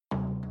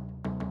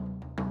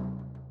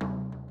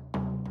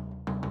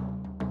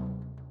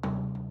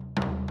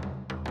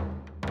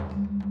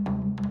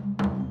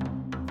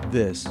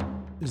This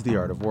is The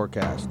Art of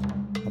Warcast,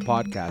 a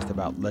podcast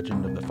about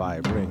Legend of the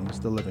Five Rings,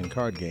 the living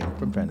card game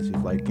from Fantasy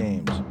Flight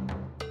Games.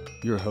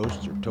 Your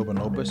hosts are Tobin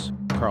Lopez,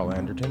 Carl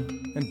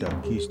Anderton, and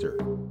Doug Keister.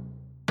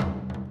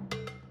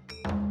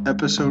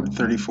 Episode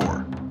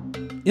 34.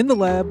 In the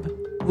lab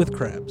with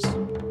crabs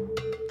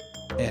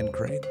and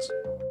cranes.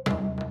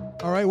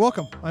 All right,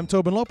 welcome. I'm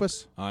Tobin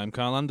Lopez. I'm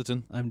Carl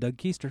Anderton. I'm Doug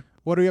Keister.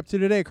 What are we up to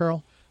today,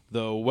 Carl?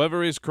 The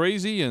weather is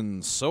crazy,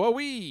 and so are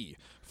we.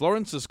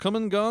 Florence has come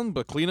and gone,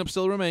 but cleanup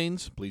still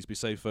remains. Please be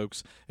safe,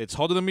 folks. It's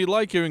hotter than we'd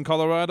like here in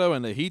Colorado,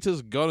 and the heat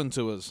has gotten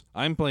to us.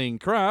 I'm playing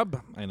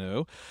Crab, I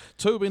know.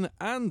 Tobin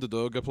and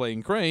Doug are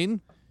playing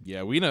Crane.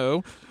 Yeah, we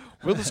know.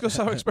 We'll discuss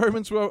how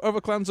experiments with other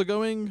clans are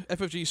going,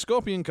 FFG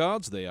Scorpion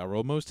cards, they are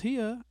almost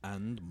here,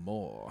 and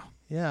more.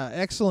 Yeah,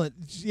 excellent.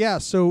 Yeah,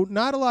 so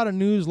not a lot of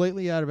news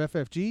lately out of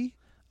FFG.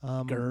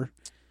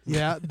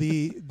 Yeah,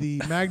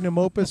 the Magnum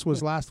Opus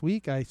was last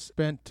week. I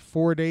spent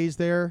 4 days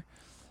there,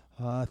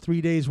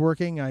 3 days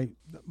working.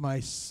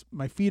 My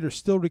feet are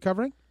still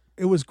recovering.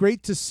 It was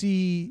great to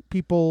see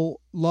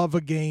people love a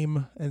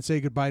game and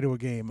say goodbye to a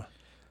game.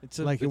 It's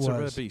a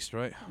rare beast,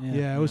 right?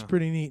 Yeah, it was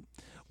pretty neat.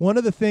 One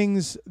of the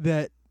things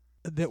that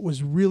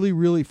was really,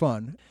 really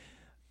fun,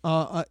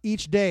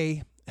 each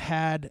day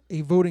had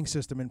a voting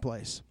system in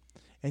place.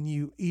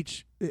 And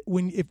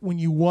when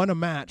you won a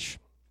match,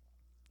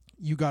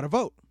 you got to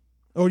vote.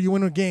 Or you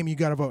win a game, you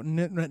got to vote.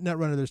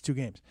 Netrunner, there's 2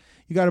 games.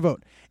 You got to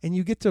vote. And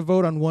you get to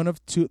vote on one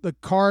of 2. The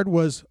card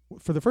was,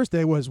 for the first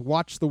day, was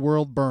Watch the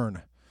World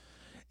Burn.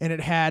 And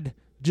it had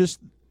just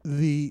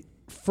the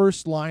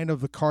first line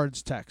of the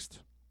card's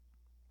text.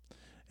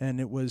 And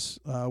it was,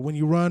 when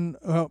you run,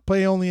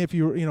 play only if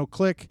you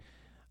click,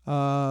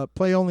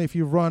 play only if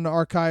you run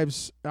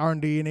Archives,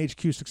 R&D, and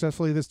HQ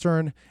successfully this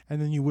turn, and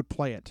then you would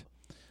play it.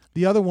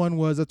 The other one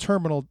was a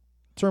terminal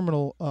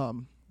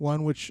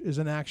one, which is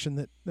an action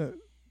that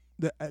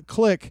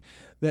click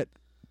that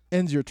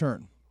ends your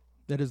turn.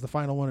 That is the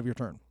final one of your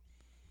turn.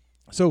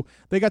 So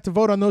they got to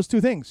vote on those 2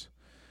 things.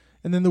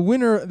 And then the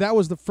winner, that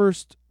was the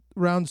first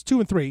rounds 2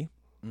 and 3.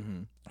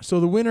 Mm-hmm. So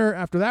the winner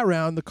after that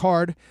round, the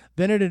card,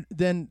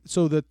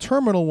 so the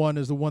terminal one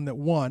is the one that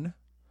won.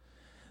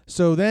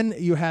 So then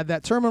you had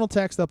that terminal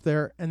text up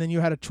there, and then you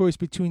had a choice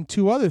between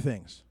 2 other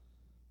things,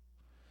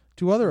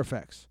 2 other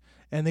effects.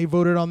 And they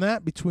voted on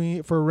that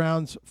for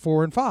rounds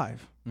 4 and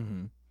 5.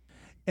 Mm-hmm.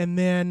 And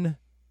then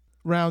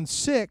round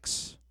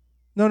 6,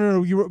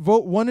 no, you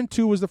vote 1 and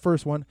 2 was the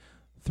first one,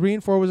 3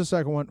 and 4 was the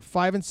second one,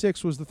 5 and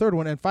 6 was the third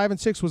one, and 5 and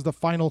 6 was the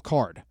final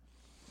card.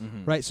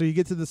 Mm-hmm. Right? So you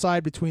get to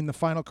decide between the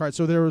final card.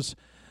 So there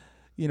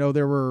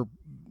were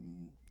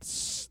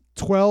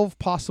 12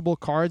 possible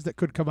cards that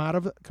could come out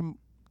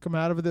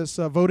of this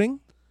voting,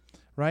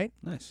 right?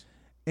 Nice.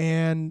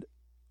 And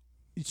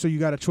so you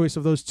got a choice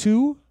of those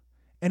 2.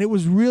 And it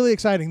was really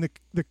exciting.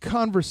 The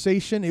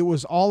conversation, it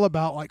was all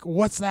about, like,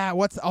 what's that?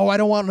 I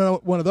don't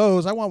want one of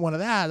those. I want one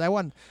of that. I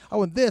want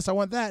this. I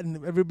want that.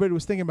 And everybody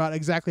was thinking about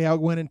exactly how it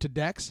went into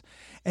decks.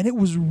 And it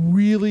was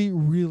really,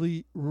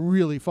 really,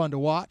 really fun to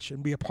watch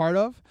and be a part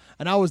of.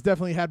 And I was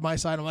definitely had my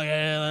side. I'm like,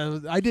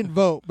 I didn't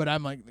vote, but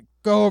I'm like,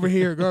 go over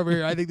here, go over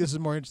here. I think this is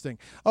more interesting.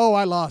 Oh,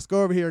 I lost.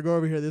 Go over here, go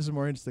over here. This is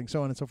more interesting,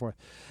 so on and so forth.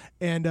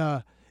 And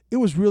it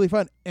was really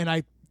fun. And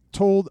I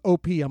told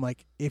OP, I'm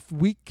like, if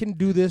we can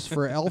do this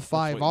for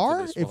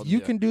L5R, if you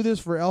can do this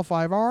for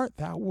L5R,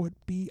 that would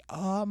be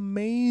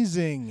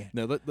amazing.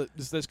 No,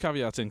 there's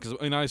caveat in, because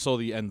I saw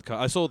the end card.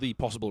 I saw the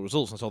possible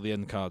results. I saw the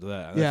end card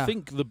there. And I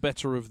think the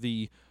better of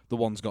the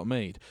ones got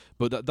made,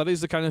 but that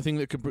is the kind of thing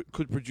that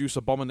could produce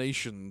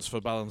abominations for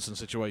balance and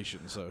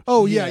situation. So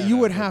you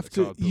would have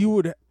to. You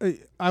would.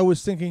 I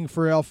was thinking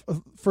for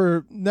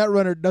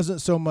Netrunner doesn't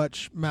so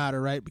much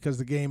matter, right? Because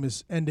the game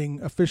is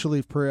ending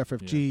officially per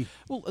FFG. Yeah.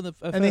 Well,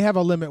 and they have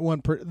a limit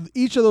 1 per.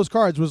 Each of those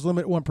cards was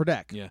limit 1 per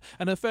deck. Yeah,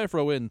 and a fair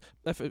throw in.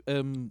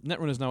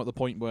 Netrunner's now at the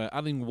point where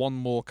adding 1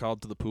 more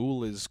card to the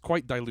pool is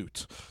quite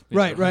dilute.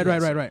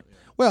 Right.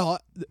 Well,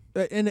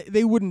 and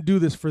they wouldn't do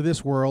this for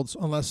this Worlds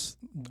unless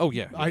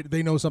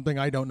they know something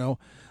I don't know.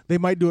 They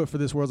might do it for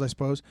this Worlds, I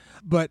suppose.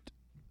 But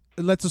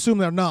let's assume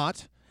they're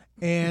not.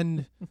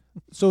 And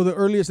so the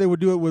earliest they would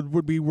do it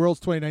would be Worlds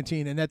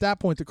 2019. And at that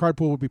point, the card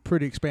pool would be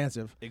pretty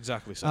expansive.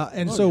 Exactly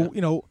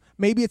so.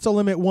 Maybe it's a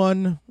limit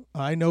 1.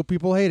 I know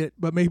people hate it,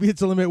 but maybe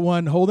it's a limit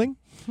 1 holding.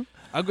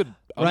 I'm good.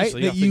 Right?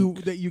 Honestly,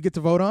 that you get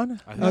to vote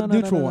on? No,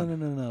 neutral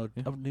one. No.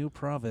 A new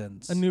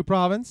province. A new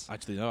province?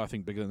 Actually, no, I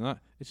think bigger than that.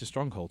 It's a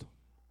stronghold.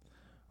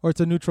 Or it's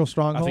a neutral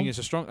stronghold? I think it's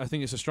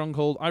a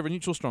stronghold, either a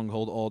neutral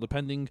stronghold or,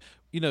 depending,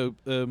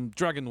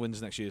 Dragon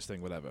wins next year's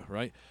thing, whatever,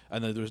 right?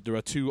 And then there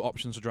are 2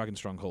 options for Dragon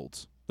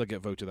strongholds that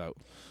get voted out,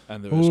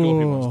 and there are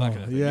Scorpion ones, that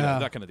kind of thing. Yeah.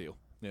 That kind of deal.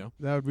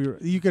 That would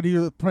be. You could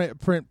either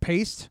print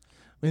paste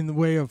in the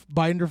way of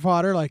binder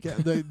fodder, like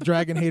the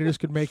Dragon haters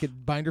could make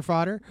it binder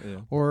fodder,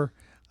 or.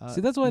 See,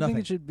 that's why nothing. I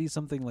think it should be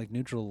something like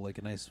neutral, like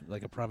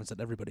a province that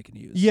everybody can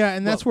use. Yeah,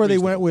 and that's where they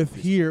went with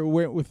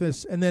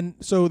this. And then,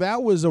 so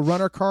that was a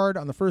runner card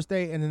on the first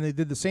day, and then they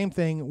did the same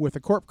thing with a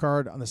corp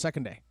card on the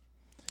second day.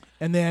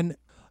 And then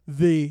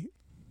the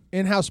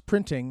in-house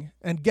printing,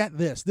 and get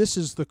this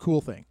is the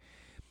cool thing.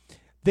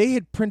 they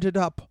had printed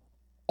up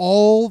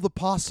all the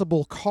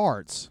possible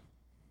cards.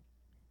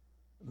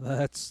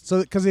 That's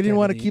So because they didn't Kinda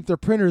want to neat. keep their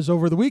printers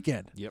over the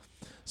weekend. Yep.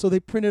 So they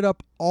printed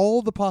up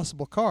all the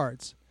possible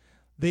cards.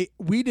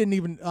 We didn't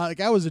even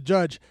I was a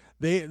judge.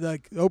 They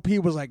OP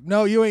was like,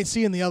 no, you ain't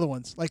seeing the other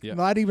ones. Like Yeah.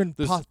 not even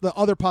This- the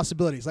other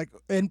possibilities. Like,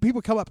 and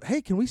people come up,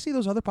 hey, can we see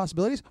those other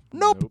possibilities?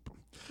 Nope.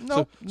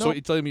 So what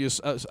you're telling me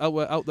is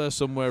out there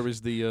somewhere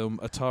is the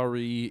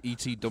Atari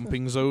ET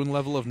dumping zone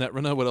level of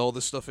Netrunner where all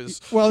this stuff is.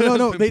 Well,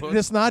 no, been put?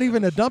 it's not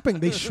even a dumping.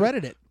 They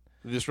shredded it.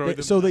 They destroyed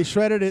them. So they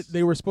shredded it.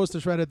 They were supposed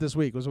to shred it this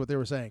week, was what they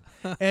were saying.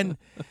 And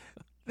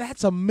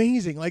that's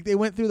amazing. Like they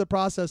went through the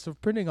process of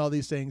printing all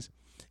these things,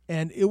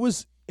 and it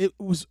was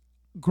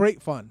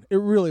great fun. It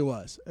really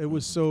was. It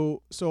was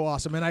so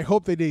awesome. And I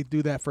hope they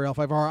do that for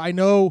L5R. I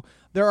know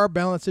there are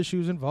balance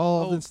issues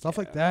involved and stuff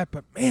like that,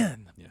 but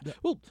man, Yeah. the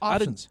Well,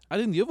 options.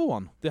 adding the other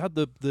one, they had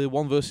the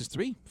 1 versus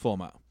 3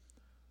 format.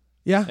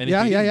 Yeah.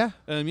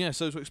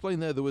 So to explain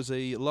there was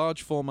a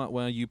large format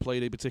where you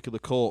played a particular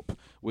corp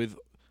with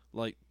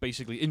like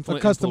basically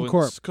infinite custom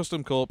influence,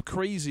 custom corp,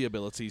 crazy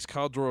abilities,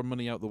 card draw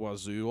money out the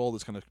wazoo, all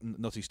this kind of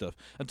nutty stuff,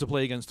 and to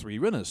play against 3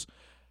 runners.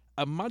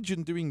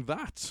 Imagine doing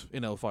that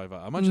in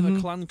L5R. Imagine a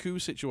clan coup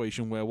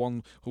situation where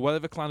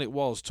whatever clan it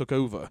was took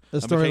over The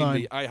and became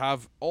storyline. I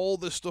have all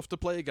this stuff to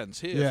play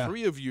against. Here, Yeah.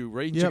 3 of you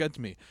range Yep. against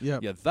me.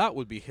 Yep. Yeah, that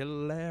would be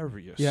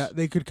hilarious. Yeah,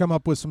 they could come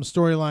up with some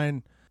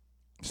storyline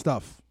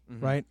stuff,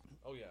 Mhm. right?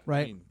 Oh yeah,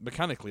 Right. I mean,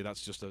 mechanically,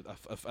 that's just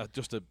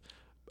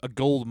a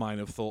gold mine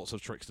of thoughts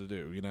of tricks to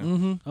do. You know.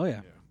 Mm-hmm. oh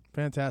yeah.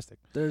 Fantastic.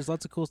 There's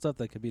lots of cool stuff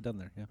that could be done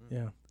there. Yeah.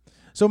 Yeah.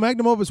 So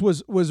Magnum Opus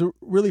was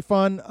really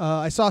fun.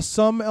 I saw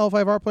some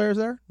L5R players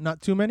there,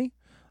 not too many.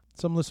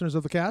 Some listeners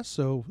of the cast.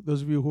 So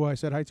those of you who I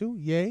said hi to,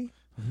 yay.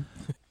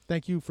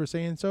 Thank you for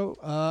saying so.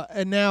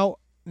 And now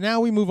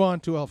we move on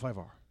to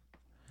L5R.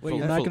 Wait, Full-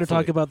 you're not full- going to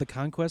fully. talk about the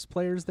Conquest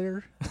players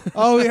there?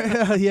 Oh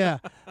yeah.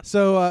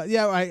 So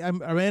I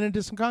ran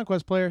into some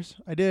Conquest players.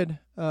 I did.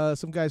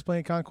 Some guys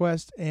playing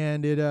Conquest,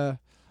 and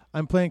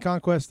I'm playing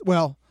Conquest.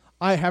 Well,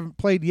 I haven't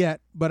played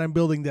yet, but I'm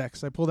building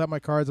decks. I pulled out my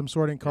cards. I'm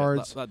sorting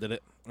cards. That did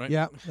it. Right.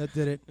 Yeah, that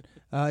did it.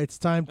 It's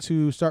time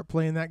to start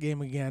playing that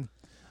game again.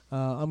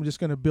 I'm just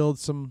going to build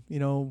some,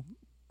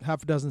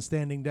 half a dozen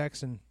standing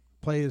decks and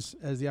play as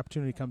the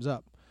opportunity comes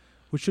up,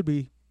 which should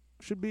be.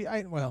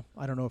 I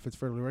don't know if it's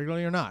fairly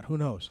regularly or not. Who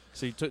knows?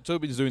 See,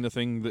 Toby's doing the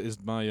thing that is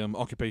my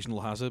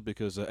occupational hazard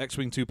because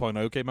X-Wing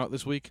 2.0 came out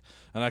this week,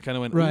 and I kind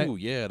of went, Right. ooh,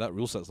 yeah, that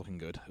rule set's looking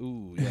good.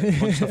 Ooh, yeah,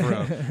 punch stuff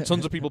around.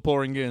 Tons of people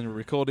pouring in,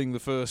 recording the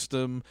first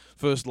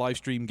live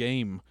stream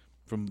game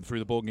through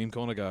the Board Game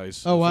Corner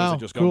guys. Oh, The first wow, they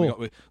just got. We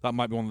cool. that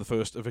might be one of the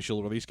first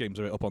official release games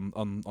of it up on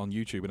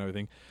YouTube and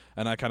everything.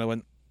 And I kind of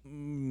went,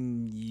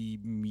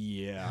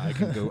 yeah, I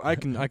can go. I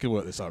can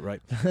work this out,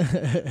 right?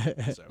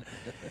 So.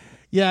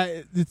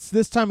 Yeah, it's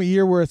this time of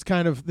year where it's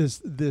kind of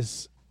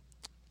this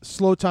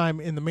slow time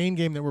in the main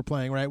game that we're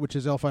playing, right, which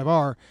is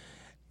L5R,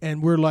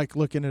 and we're like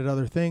looking at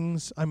other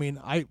things. I mean,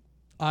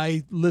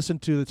 I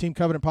listened to the Team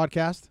Covenant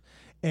podcast,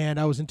 and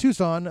I was in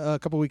Tucson a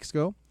couple weeks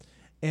ago,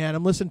 and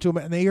I'm listening to them,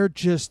 and they are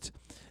just,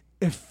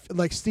 if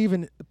like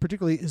Steven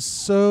particularly is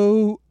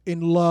so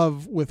in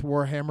love with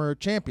Warhammer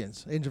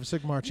Champions, Age of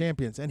Sigmar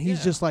Champions, and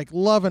he's just like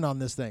loving on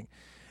this thing.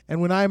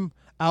 And when I'm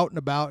out and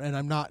about and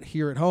I'm not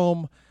here at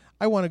home,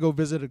 I want to go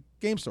visit a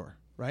game store,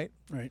 right?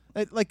 Right.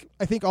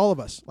 I think all of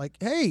us, like,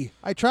 hey,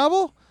 I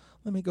travel,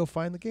 let me go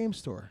find the game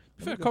store.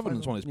 Let Fair me go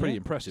Covenant's find one is the- pretty yeah.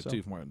 impressive So-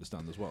 too, from what I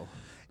understand as well.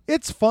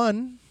 It's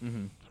fun,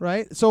 Mm-hmm.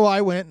 right? So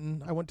I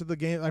went to the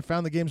game. I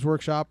found the Games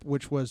Workshop,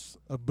 which was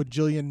a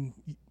bajillion,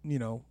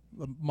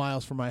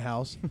 miles from my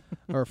house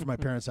or from my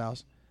parents'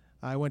 house.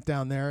 I went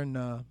down there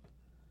and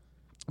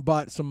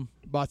bought some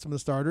of the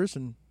starters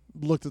and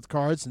looked at the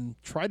cards and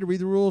tried to read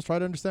the rules, tried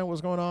to understand what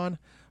was going on.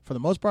 For the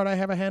most part, I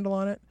have a handle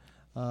on it.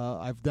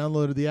 I've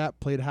downloaded the app,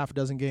 played half a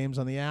dozen games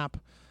on the app.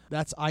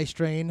 That's Eye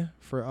Strain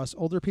for us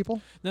older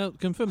people. Now,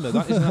 confirm that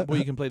isn't that where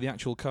you can play the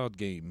actual card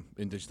game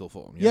in digital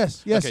form? Yeah?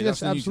 Yes, yes, Okay, yes,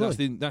 that's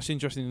absolutely. That's the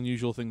interesting,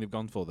 unusual thing they've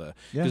gone for there.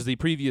 Yeah. Because the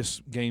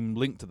previous game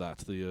linked to that,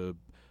 the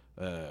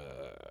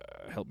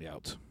help me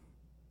out,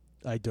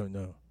 I don't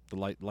know. the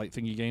light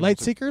thingy game, Light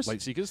What's it? Seekers?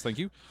 Light Seekers. Thank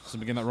you. So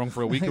I'm getting that wrong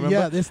for a week. Remember?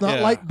 Yeah, it's not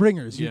Yeah. Light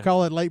Bringers. You Yeah.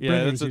 call it Light Yeah,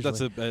 Bringers. that's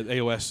a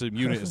AOS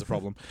unit is the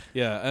problem.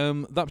 Yeah,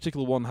 that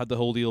particular one had the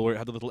whole deal where it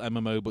had a little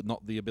MMO, but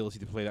not the ability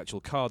to play the actual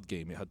card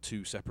game. It had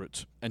 2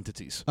 separate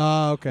entities.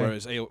 Okay.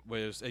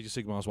 Whereas Age of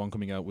Sigmar's one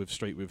coming out with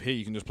here,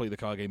 you can just play the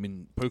card game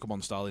in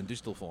Pokemon style in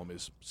digital form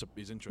is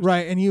interesting.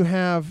 Right, and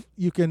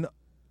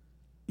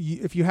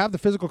if you have the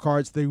physical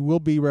cards, they will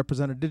be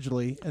represented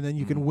digitally, and then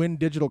you can win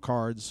digital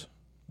cards,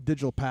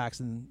 digital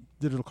packs, and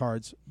digital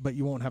cards, but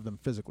you won't have them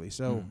physically.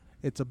 So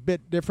it's a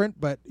bit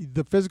different, but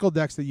the physical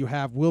decks that you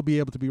have will be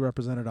able to be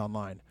represented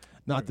online.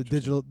 Not the Very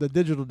digital. The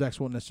digital decks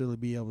won't necessarily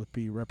be able to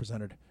be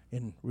represented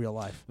in real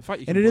life. The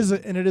fact you And can it is play-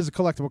 a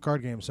collectible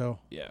card game. So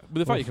yeah, but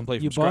the fact you can play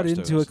from You scratch bought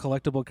into a though,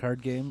 collectible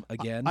card game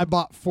again? I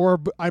bought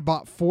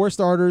four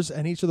starters,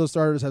 and each of those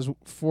starters has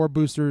 4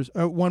 boosters,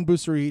 1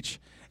 booster each,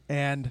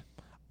 and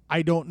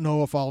I don't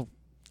know if I'll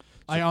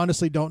I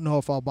honestly don't know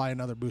if I'll buy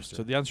another booster.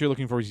 So the answer you're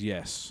looking for is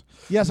yes.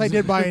 Yes, I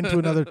did buy into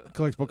another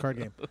collectible card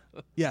game.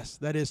 Yes,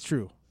 that is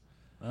true.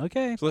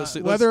 Okay. So let's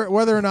Whether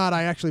or not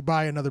I actually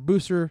buy another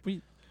booster,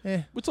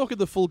 we're talking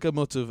the full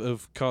gamut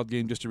of card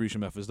game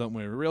distribution methods, don't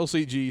we? Real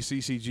CG,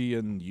 CCG,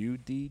 and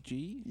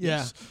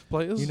UDG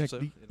players.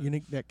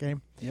 unique deck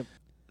game. Yep.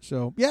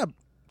 So, yeah,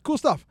 cool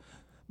stuff.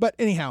 But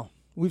anyhow,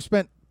 we've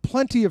spent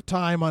plenty of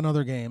time on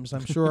other games.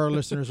 I'm sure our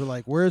listeners are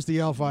like, where's the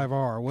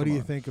L5R? What do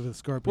you think of the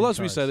Scorpion Well, as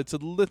we cards? said, it's a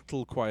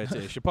little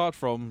quietish, apart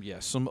from,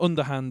 some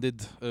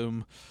underhanded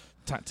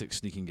tactics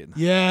sneaking in.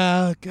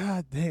 Yeah,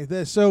 god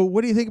dang. So,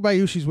 what do you think about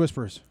Yoshi's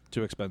Whispers?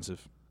 Too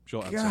expensive.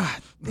 Short answer.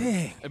 God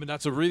dang. I mean,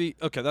 that's a really...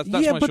 Okay, that's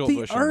yeah, my but short the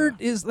version. art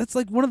that's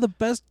like one of the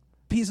best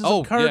pieces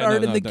Oh, of card yeah,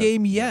 art no, in the no.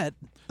 game yet.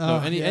 No,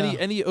 Yeah.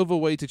 any other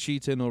way to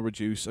cheat in or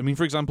reduce. I mean,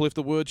 for example, if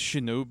the word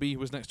shinobi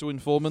was next to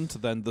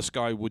informant, then the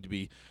sky would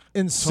be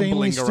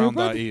Insanely tumbling around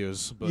our stupid?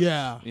 ears. But,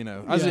 Yeah.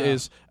 as it Yeah.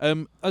 is,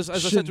 as I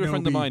said to a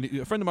friend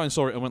Shinobi. of mine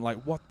saw it and went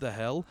like, "What the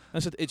hell?"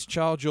 And I said, "It's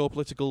charge or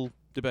political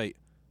debate."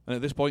 And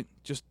at this point,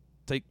 just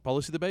take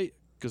policy debate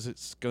because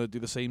it's going to do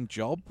the same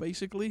job,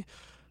 basically.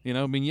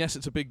 I mean, yes,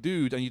 it's a big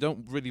dude, and you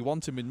don't really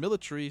want him in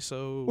military,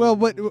 so... Well,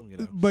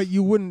 but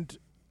you wouldn't...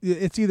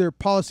 It's either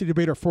policy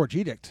debate or Forge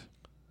Edict,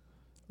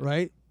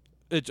 right?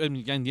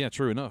 Again, yeah,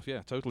 true enough,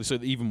 yeah, totally. So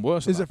even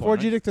worse. Is at it that Forge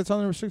point, right? Edict that's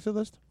on the restricted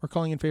list? Or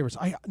calling in favors?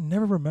 I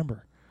never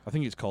remember. I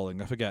think it's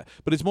calling, I forget.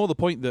 But it's more the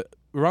point that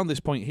around this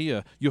point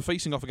here, you're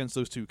facing off against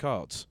those two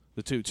cards.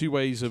 The two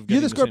ways of getting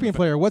You're the same Scorpion effect.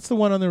 player. What's the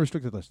one on the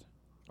restricted list?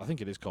 I think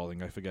it is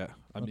calling, I forget.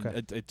 I mean,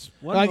 Okay. it's...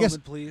 One I moment, guess-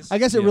 please. I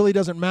guess it Yeah. really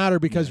doesn't matter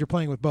because Yeah. you're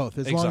playing with both,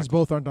 as long as Exactly.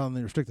 both aren't on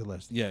the restricted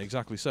list. Yeah,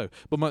 exactly so.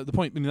 But the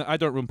point, I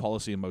don't run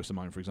policy in most of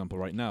mine, for example,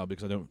 right now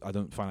because I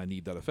don't find I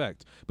need that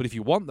effect. But if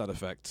you want that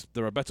effect,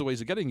 there are better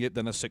ways of getting it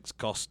than a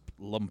 6-cost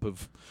lump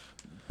of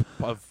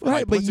high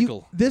Right, but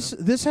political.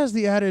 this has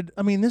the added.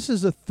 I mean, this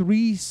is a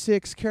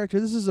 3/6 character.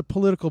 This is a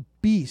political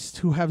beast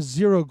who have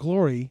 0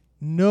 glory.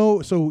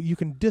 No, so you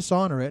can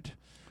dishonor it,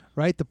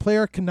 right? The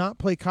player cannot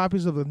play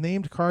copies of the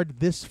named card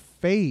this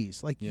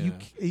phase. Like Yeah.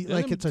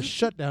 like it's a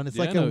shutdown. It's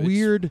like no, a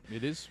weird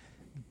It is.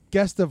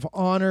 guest of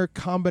honor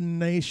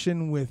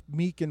combination with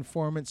meek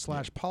informant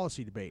 /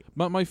 policy debate.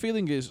 My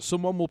feeling is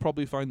someone will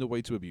probably find a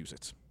way to abuse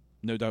it.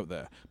 No doubt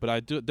there, but I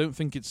don't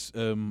think it's.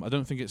 I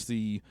don't think it's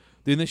the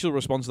initial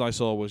response that I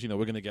saw was, we're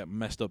going to get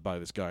messed up by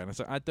this guy, and I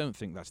said I don't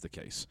think that's the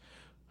case.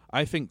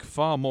 I think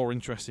far more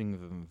interesting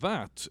than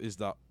that is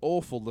that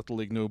awful little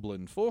ignoble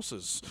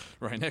enforcers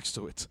right next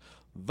to it.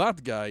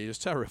 That guy is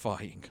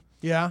terrifying.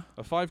 Yeah.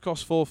 A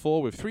 5-cost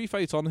 4/4 with 3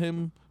 fate on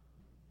him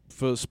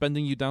for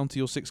spending you down to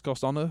your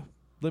 6-cost honor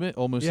limit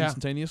almost Yeah.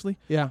 instantaneously.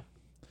 Yeah.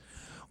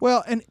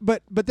 Well, and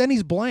but then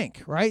he's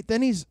blank, right?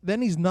 Then he's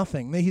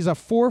nothing. He's a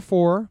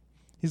 4/4.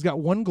 He's got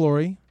 1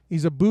 glory.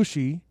 He's a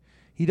Bushi.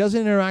 He doesn't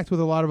interact with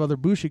a lot of other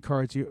Bushi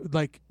cards.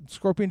 Like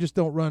Scorpion just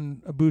don't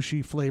run a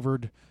Bushi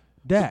flavored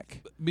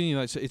deck. Meaning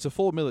that it's a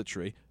 4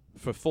 military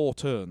for 4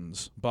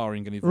 turns,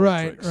 barring any void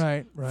Right, tricks.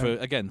 right. For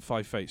again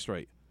 5 fate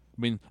straight.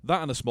 I mean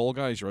that and a small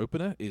guy as your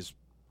opener is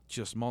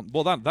just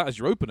that is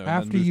your opener. and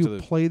After then move you to the,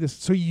 play this,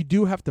 so you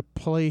do have to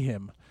play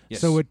him. yes.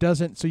 So it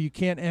doesn't. So you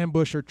can't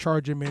ambush or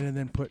charge him in and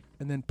then put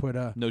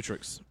no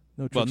tricks.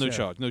 no. Well, tricks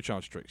there. no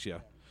charge tricks. Yeah.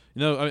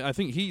 I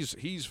think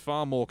he's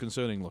far more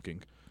concerning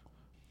looking.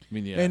 I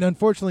mean, yeah. And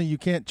unfortunately, you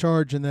can't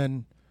charge and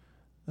then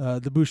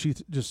the Bushi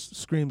just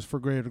screams for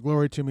greater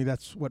glory to me.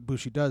 That's what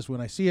Bushi does when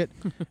I see it,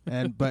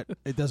 but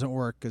it doesn't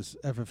work because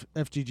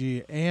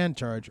FGG and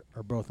charge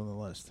are both on the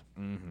list.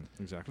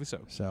 Exactly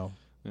so. So,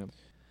 Yep.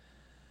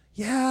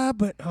 yeah,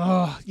 but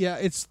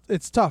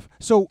it's tough.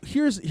 So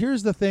here's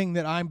the thing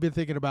that I've been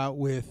thinking about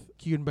with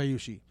Kyuden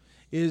Bayushi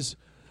is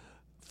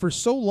for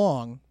so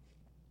long,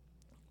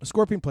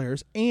 Scorpion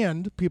players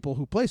and people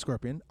who play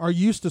Scorpion are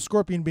used to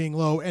Scorpion being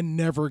low and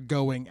never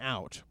going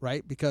out,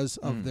 right? Because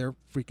of their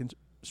freaking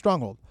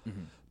stronghold.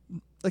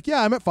 Like,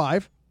 yeah, I'm at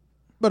 5,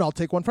 but I'll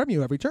take 1 from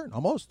you every turn,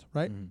 almost,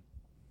 right?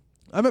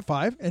 I'm at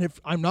 5, and if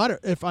I'm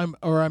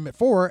at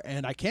 4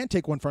 and I can't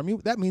take 1 from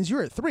you, that means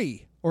you're at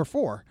 3 or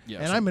 4, Yeah,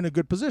 and so- I'm in a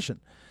good position.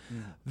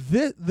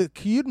 The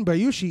Kyuden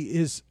Bayushi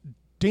is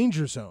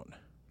danger zone,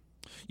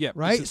 Yeah.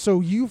 right?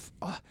 So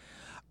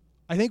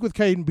I think with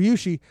Kyuden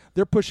Bayushi,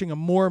 they're pushing a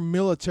more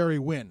military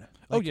win.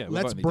 Oh, Like, yeah,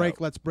 without let's any break,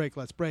 doubt.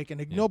 let's break, and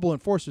Ignoble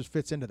Enforcers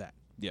fits into that.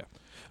 Yeah.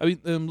 I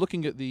mean,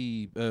 looking at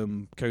the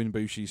Kyuden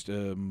Bayushi's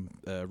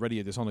Ready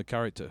a Dishonored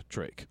character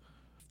trick,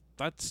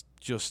 that's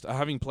just,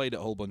 having played it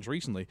a whole bunch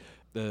recently,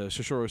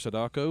 Shishiro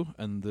Sadako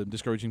and the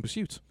Discouraging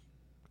Pursuit.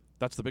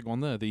 That's the big one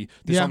there. The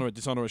dishonor a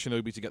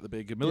shinobi to get the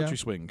big military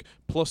swing,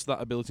 plus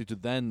that ability to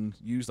then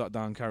use that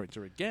down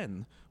character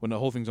again when the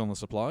whole thing's on the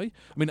supply. I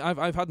mean,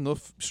 I've had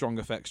enough strong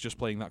effects just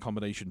playing that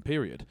combination,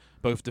 period,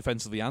 both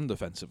defensively and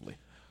offensively.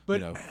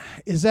 But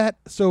is that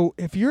so?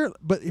 If you're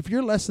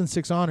less than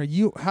 6 honor,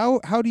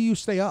 how do you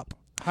stay up?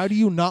 How do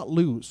you not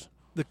lose?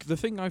 The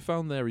thing I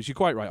found there is, you're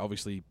quite right,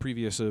 obviously,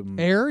 previous...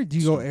 Air? Do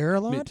you go air a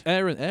lot?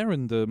 Air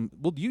and the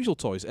usual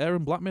toys, air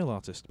and blackmail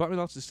artist.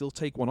 Blackmail artists still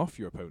take 1 off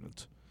your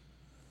opponent.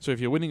 So if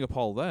you're winning a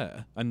poll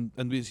there, and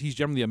he's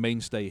generally a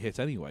mainstay hit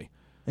anyway.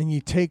 And you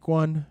take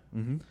one.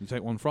 Mm-hmm. You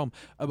take one from.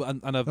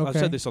 And I've Okay.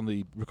 said this on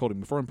the recording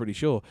before, I'm pretty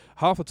sure.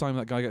 Half the time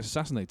that guy gets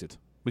assassinated,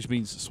 which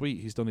means, sweet,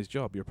 he's done his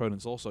job. Your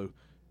opponent's also...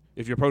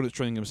 If your opponent's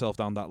training himself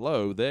down that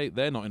low, they're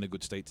not in a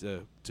good state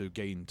to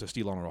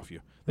steal honor off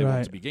you. They want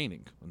Right. to be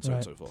gaining, and so on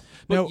Right. and so forth.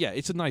 But Now- yeah,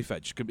 it's a knife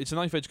edge. It's a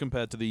knife edge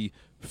compared to the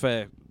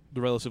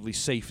relatively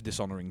safe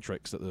dishonoring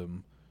tricks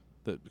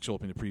that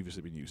Scorpion had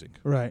previously been using.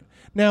 Right.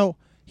 Now,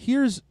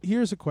 here's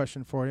a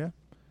question for you.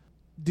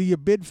 Do you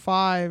bid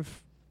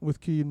 5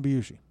 with Kyuden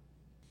Byushi?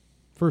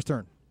 First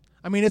turn.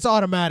 I mean, it's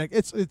automatic.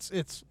 It's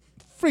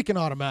freaking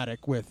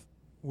automatic with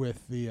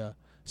the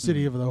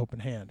City of the Open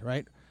Hand,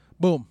 right?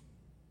 Boom.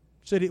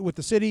 With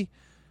the city,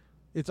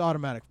 it's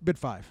automatic. Bid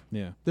 5.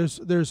 Yeah.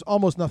 There's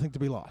almost nothing to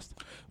be lost.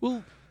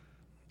 Well,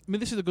 I mean,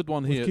 this is a good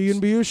one With here. Kyuden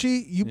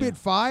Byushi, you Yeah. bid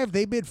 5,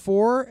 they bid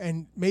 4,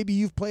 and maybe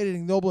you've played it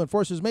Ignoble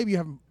Enforcers. Maybe you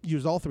haven't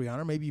used all 3 on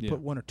them. Maybe you Yeah.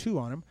 put 1 or 2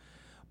 on them.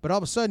 But all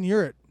of a sudden,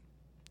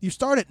 you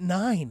start at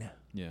 9.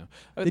 Yeah.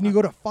 Then you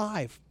go to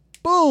 5.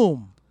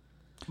 Boom!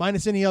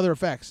 Minus any other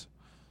effects.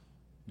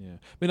 Yeah, I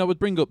mean, I would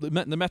bring up the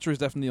meta is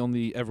definitely on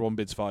the everyone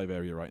bids 5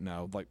 area right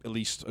now, like at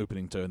least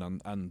opening turn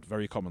and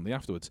very commonly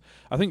afterwards.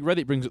 I think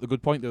Reddit brings up the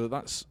good point though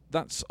that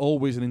that's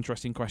always an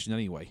interesting question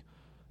anyway.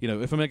 You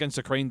know, if I'm against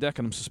a Crane deck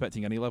and I'm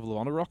suspecting any level of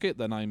Honor Rocket,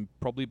 then I'm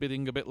probably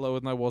bidding a bit lower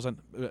than I was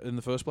in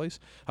the first place.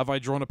 Have I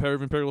drawn a pair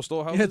of Imperial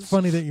Storehouses? It's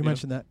funny that you know?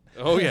 mentioned that.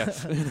 Oh yeah.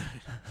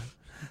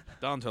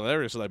 Darn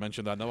hilarious that I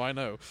mentioned that. No, I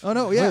know. Oh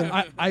no,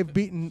 yeah,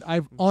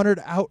 I've honored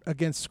out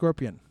against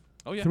Scorpion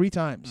Oh yeah. 3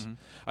 times. Mhm.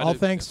 All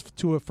thanks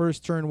to a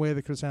first turn Way of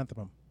the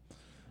Chrysanthemum.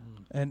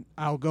 And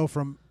I'll go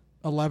from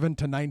 11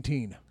 to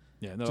 19.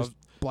 Yeah, no, Just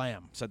I've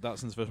blam. said that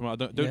since the first one.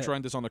 Don't Yeah. try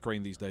and dishonor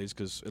Crane these days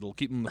because it'll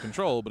keep them under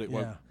control, but it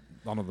won't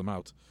honor them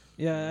out.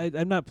 Yeah,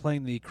 I'm not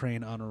playing the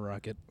Crane Honor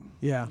Rocket.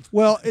 Yeah.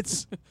 Well,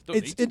 it's Don't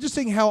it's need to.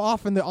 interesting how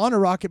often the Honor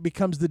Rocket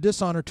becomes the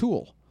dishonor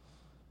tool,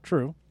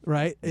 True.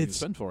 right? You It's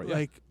spend for it, yeah.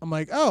 like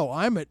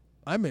I'm at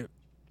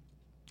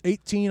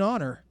 18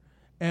 honor,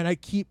 and I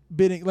keep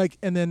bidding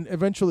and then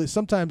eventually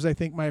sometimes I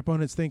think my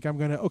opponents think I'm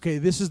gonna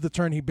this is the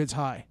turn he bids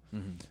high,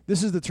 Mm-hmm.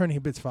 this is the turn he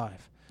bids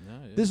 5, Yeah,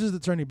 yeah. this is the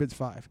turn he bids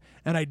 5,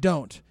 and I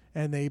don't,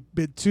 and they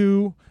bid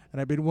 2 and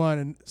I bid 1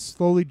 and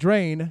slowly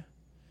drain,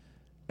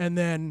 and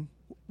then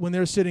when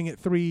they're sitting at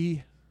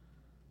 3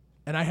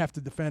 and I have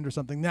to defend or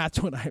something, that's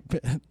when I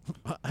bid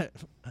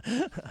 5.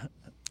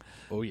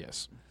 Oh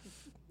yes.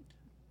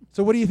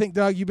 So what do you think,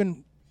 Doug? You've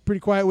been pretty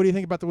quiet. What do you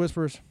think about the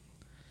Whispers?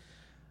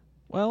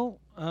 Well,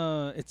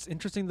 it's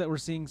interesting that we're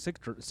seeing 6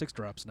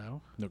 drops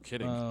now. No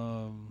kidding.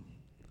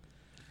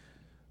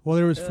 Well,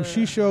 there was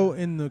Fushisho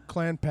in the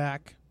clan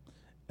pack,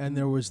 and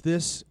there was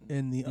this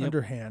in the Yep.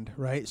 underhand,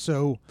 right?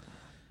 So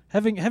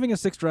Having a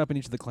 6 drop in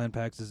each of the clan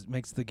packs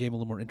makes the game a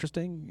little more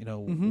interesting. You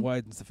know, Mhm.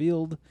 widens the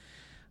field.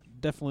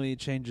 Definitely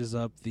changes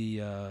up the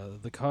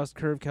cost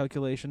curve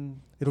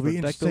calculation. it'll for be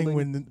deck interesting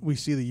building. when we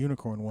see the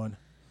unicorn one.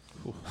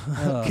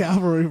 Uh,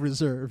 Cavalry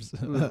reserves.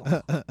 I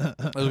was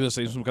going to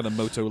say some kind of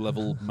Moto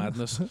level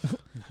madness.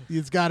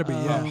 It's got to be,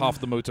 yeah. Half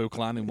the Moto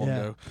clan in one Yeah,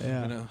 go.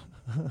 yeah. You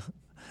know?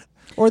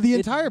 Or the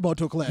entire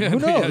Moto clan. Who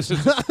Yeah, knows?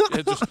 it's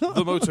just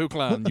the Moto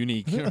clan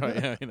unique. Right,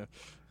 yeah, you know.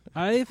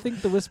 I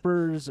think the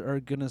Whispers are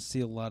gonna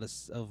see a lot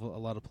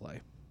of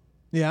play.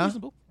 Yeah.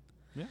 Reasonable.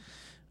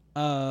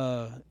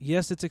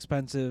 Yes, it's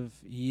expensive.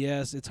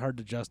 Yes, it's hard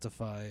to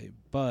justify,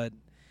 but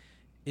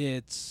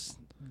it's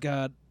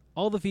got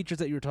all the features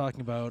that you were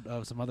talking about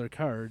of some other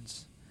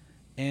cards,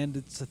 and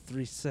it's a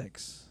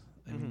 3/6.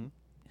 I mean,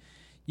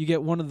 you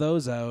get one of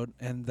those out,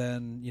 and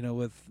then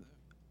with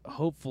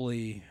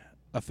hopefully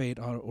a fate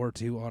or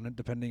 2 on it,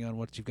 depending on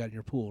what you've got in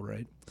your pool,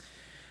 right?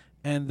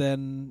 And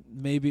then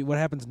maybe what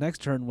happens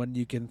next turn when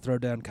you can throw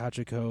down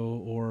Kachiko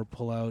or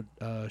pull out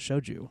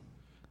Shoju.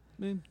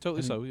 I mean,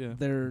 totally so, yeah.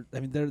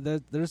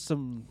 There's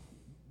some.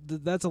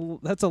 That's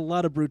a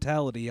lot of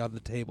brutality on the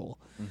table.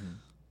 Mm-hmm.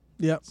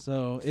 Yep.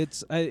 So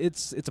it's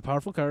a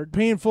powerful card.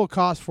 Painful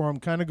cost for him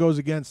kind of goes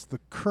against the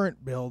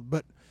current build,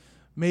 but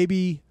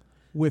maybe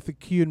with the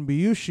Kyuden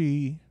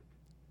Byushi,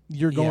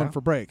 you're going Yeah.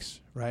 for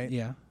breaks, right?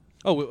 Yeah.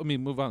 Oh, I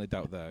mean, without a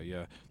doubt there,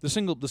 yeah. The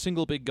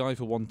single big guy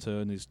for one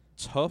turn is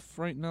tough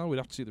right now. We'd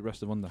have to see the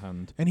rest of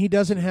Underhand. And he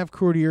doesn't have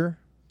Courtier.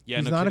 Yeah,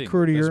 He's no not a kidding.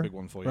 courtier, That's a big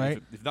one for you.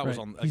 right? If that was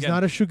on, He's again,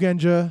 not a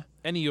Shugenja.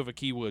 any other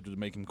keyword would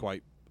make him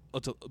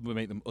would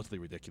make them utterly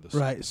ridiculous.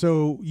 Right.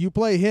 So you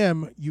play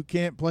him, you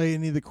can't play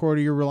any of the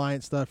Courtier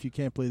reliant stuff. You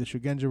can't play the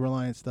Shugenja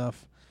reliant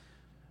stuff.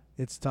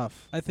 It's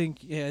tough. I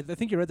think you're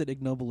right that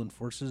Ignoble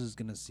Enforcers is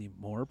going to see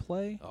more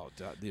play. Oh,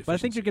 the But I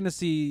think efficiency. you're going to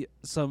see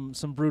some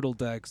brutal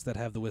decks that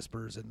have the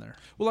Whispers in there.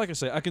 Well, like I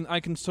say, I can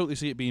totally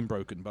see it being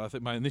broken, but I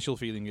think my initial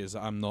feeling is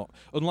that I'm not,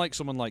 unlike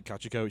someone like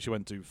Kachiko, which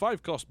went to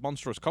 5-cost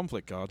monstrous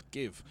conflict card,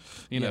 give.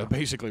 Yeah.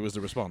 Basically was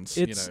the response.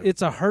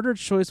 It's a harder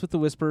choice with the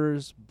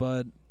Whispers,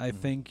 but I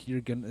think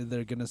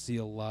they're gonna see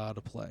a lot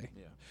of play.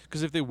 Yeah,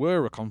 because if they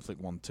were a conflict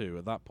one too,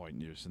 at that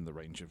point you're just in the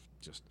range of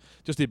just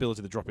the ability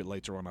to drop it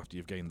later on after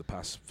you've gained the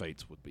pass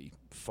fate would be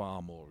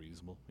far more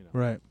reasonable.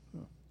 Right.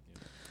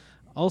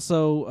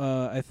 Also,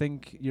 I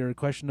think your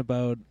question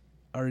about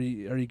are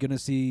you going to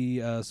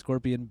see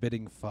Scorpion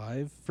bidding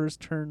 5 first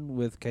turn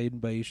with Kaiden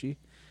Baishi?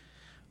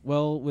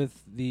 Well,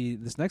 with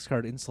this next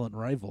card, Insolent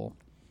Rival,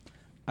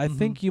 I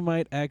think you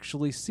might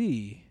actually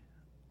see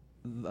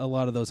a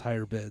lot of those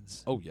higher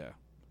bids. Oh yeah,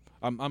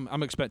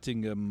 I'm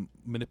expecting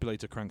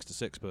Manipulator cranks to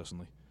 6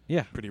 personally.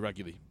 Yeah, Pretty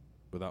regularly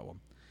with that one.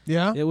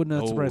 Yeah. it would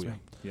not surprise yeah. me.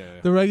 Yeah.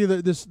 The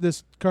regular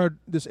this card,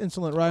 this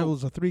Insolent Rival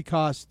is a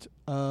 3-cost,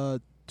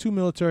 2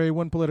 military,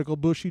 1 political,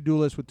 Bushi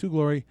duelist with 2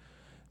 glory.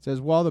 It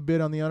says while the bid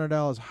on the honor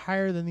dial is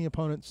higher than an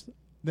opponent's,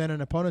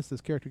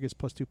 this character gets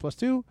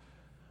 +2/+2.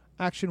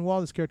 Action: while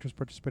this character is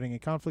participating in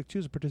conflict,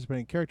 choose a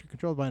participating character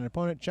controlled by an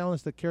opponent.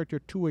 Challenge the character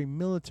to a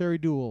military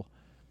duel.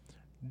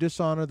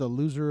 Dishonor the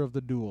loser of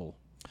the duel.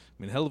 I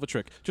mean, hell of a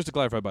trick. Just to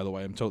clarify, by the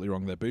way, I'm totally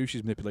wrong there.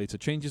 Bushi's Manipulator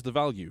changes the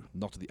value,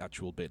 not the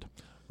actual bid.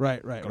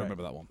 Right. Got to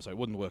remember that one. So it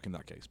wouldn't work in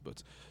that case.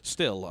 But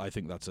still, I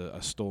think that's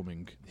a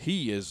storming.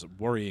 He is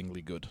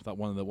worryingly good. That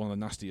one of the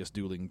nastiest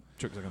dueling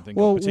tricks I can think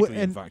of,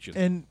 particularly in faction.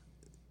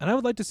 And I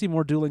would like to see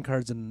more dueling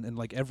cards in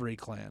like every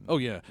clan. Oh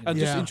yeah, and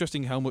just Yeah.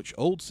 interesting how much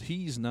old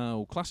he's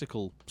now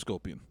classical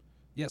Scorpion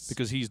Yes.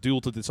 because he's dual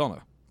to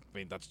Dishonor. I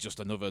mean, that's just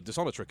another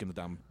Dishonor trick in the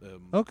damn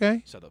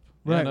Okay. setup.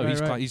 Right, Yeah, no, right,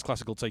 right. he's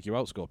classical take you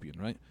out Scorpion,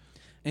 right?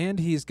 And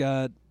he's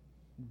got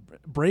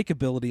break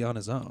ability on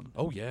his own.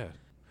 Oh yeah.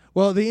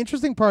 Well, the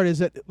interesting part is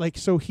that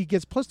so he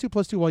gets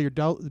 +2/+2 while your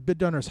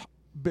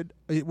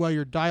while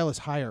your dial is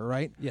higher,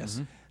 right? Yes.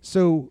 Mhm.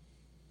 So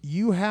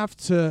you have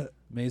to.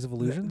 Maze of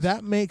Illusions.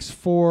 That makes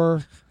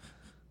for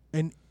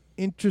an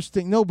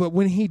interesting. No, but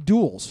when he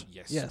duels.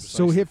 Yes. Yes.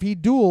 So precisely. if he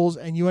duels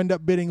and you end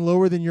up bidding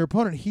lower than your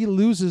opponent, he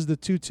loses the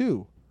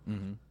 2/2,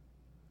 Mhm.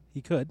 he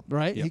could.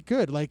 right? Yep. He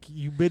could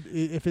you bid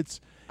if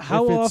it's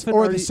How if it's, often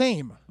or are the they-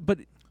 same. But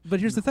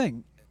here's the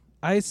thing.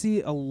 I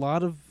see a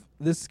lot of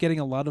this getting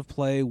a lot of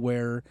play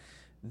where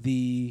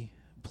the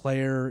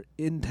player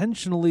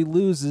intentionally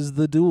loses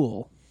the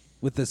duel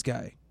with this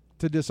guy.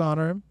 To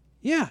dishonor him.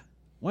 Yeah.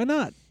 Why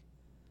not?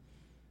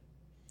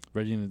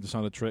 Ready in the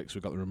Dishonor tricks.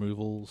 We've got the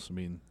removals. I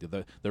mean,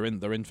 they're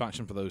in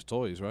faction for those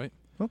toys, right?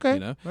 Okay. You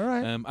know? All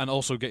right. And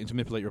also getting to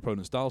manipulate your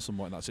opponent's dial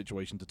somewhat in that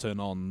situation to turn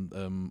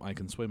on I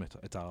Can Swim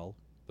et al.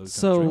 Those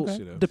So kind of tricks,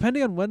 you know.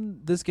 depending on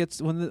when this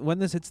gets when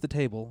this hits the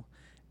table,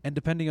 and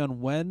depending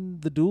on when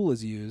the duel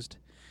is used,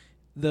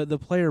 the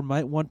player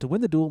might want to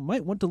win the duel,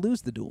 might want to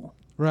lose the duel.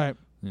 Right.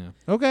 Yeah.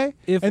 Okay.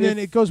 If And then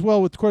if- it goes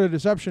well with Court of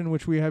Deception,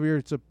 which we have here.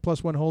 It's a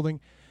 +1 holding.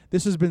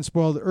 This has been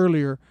spoiled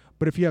earlier,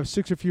 but if you have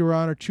 6 or fewer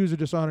honor, choose a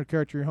dishonored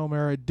character in your home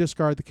area,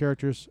 discard the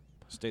character's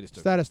Status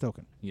token. status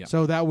token. Yeah.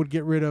 So that would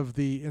get rid of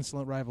the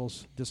Insolent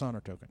Rival's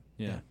dishonor token.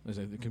 Yeah.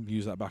 They can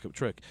use that backup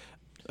trick.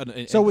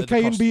 So with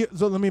Kaiden Kaiden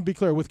so let me be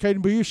clear. With Kaiden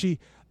Bayushi,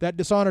 that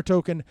dishonor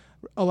token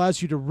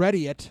allows you to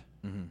ready it,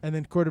 and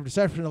then Court of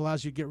Deception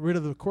allows you to get rid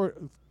of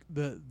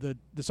the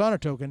dishonor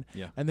token,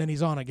 Yeah. and then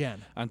he's on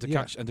again. And to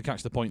Yeah.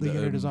 catch the point The that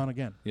unit is on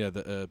again.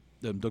 that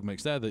Doug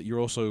makes there, that you're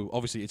also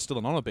obviously it's still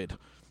an honor bid.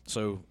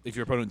 So if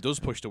your opponent does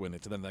push to win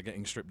it, then they're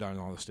getting stripped down on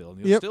honor still, and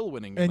you're Yep. still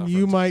winning. And that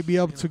you front. might be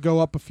able to go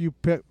up a few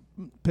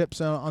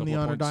pips on the Couple of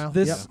honor points. dial.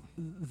 this Yep.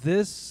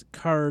 this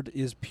card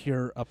is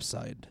pure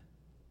upside.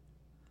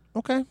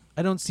 Okay.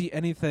 I don't see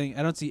anything.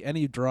 I don't see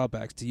any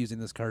drawbacks to using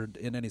this card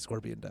in any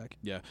Scorpion deck.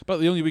 Yeah, but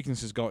the only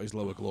weakness it's got is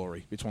lower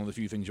glory. It's one of the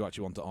few things you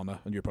actually want to honor,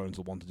 and your opponent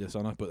will want to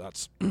dishonor, but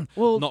that's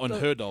Well, not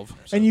unheard of.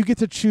 So. And you get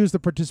to choose the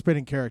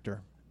participating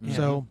character. Yeah.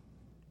 So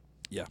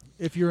Yeah.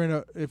 if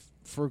you're if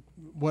for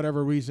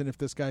whatever reason, if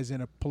this guy's in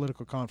a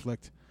political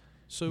conflict,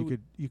 So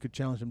you could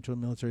challenge him to a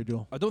military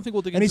duel. I don't think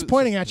we'll dig And into he's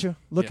pointing at you.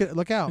 Look Yeah.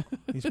 look out.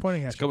 He's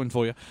pointing It's at you. coming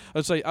for you.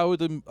 I'd say I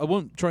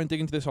won't try and dig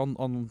into this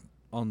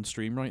on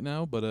stream right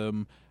now, but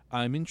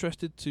I'd be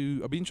interested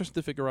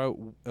to figure out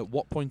at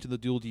what point in the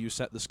duel do you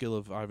set the skill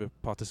of either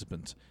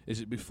participant.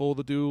 Is it before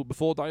the duel,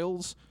 before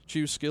dials,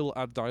 choose skill,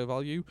 add dial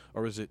value,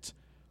 or is it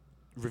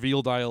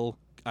reveal dial,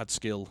 add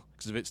skill?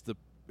 Because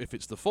if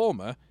it's the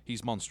former,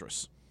 he's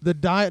monstrous. The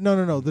dial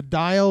no. The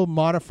dial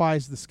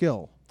modifies the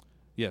skill.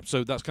 Yeah,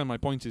 so that's kind of my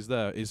point.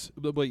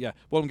 But yeah,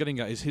 what I'm getting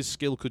at is his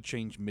skill could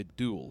change mid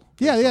duel.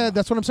 Yeah,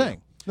 that's what I'm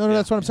saying. No, Yeah.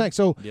 that's what I'm saying.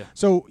 So Yeah.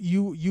 so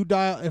you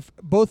dial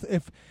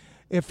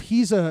if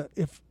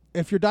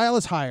your dial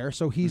is higher,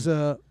 so he's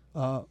a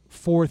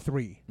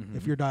 4/3.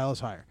 If your dial is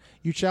higher,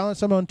 you challenge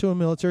someone to a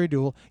military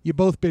duel. You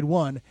both bid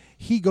 1.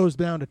 He goes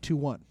down to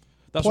 2/1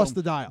 That's plus what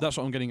the dial. That's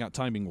what I'm getting at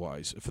timing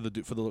wise for the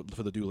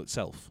duel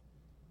itself.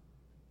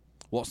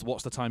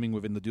 What's the timing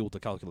within the duel to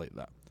calculate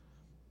that?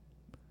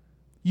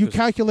 You 'Cause-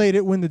 calculate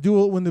it when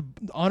the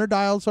honor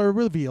dials are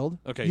revealed.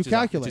 Okay, you it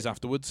calculate. is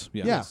afterwards.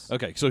 Yeah. Yeah.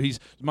 Okay, so he's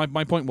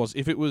my point was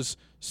if it was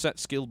set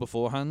skill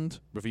beforehand,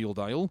 reveal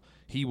dial,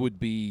 he would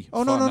be.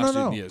 Oh far no!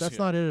 nastier than he is. That's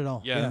yeah. not it at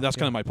all. Yeah, that's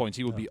kind of my point.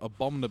 He would be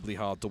abominably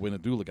hard to win a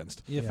duel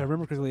against. If Yeah. I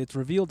remember correctly, it's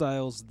reveal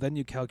dials, then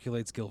you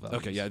calculate skill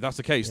values. Okay, yeah, if that's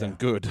the case, Yeah. then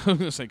good.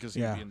 Because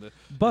Yeah. he'd be in the.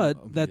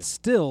 But that's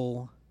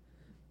still.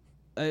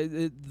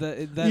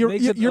 That Your-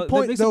 makes your- it, your that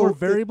point, makes though, it more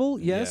variable.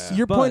 Yes. Yeah.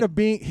 Your but point of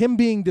him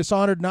being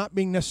dishonored not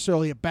being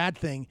necessarily a bad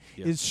thing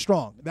Yeah. is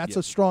strong. That's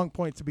Yeah. a strong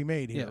point to be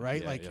made here, Yeah.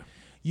 right? Yeah, like yeah.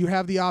 you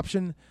have the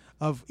option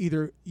of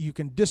either you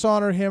can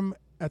dishonor him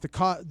at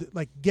the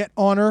like get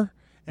honor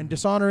and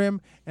dishonor him,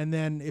 and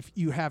then if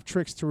you have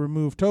tricks to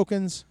remove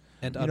tokens.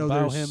 And You know,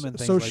 unbow there's him and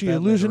things like that later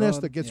Illusionist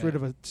on. that gets Yeah. rid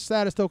of a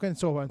status token, and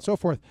so on and so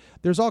forth.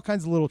 There's all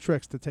kinds of little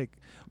tricks to take.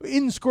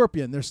 In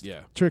Scorpion, there's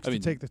Yeah. tricks I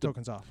mean, to take the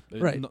tokens off.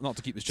 Right. Not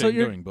to keep this So chain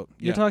going, but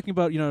You're yeah. talking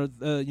about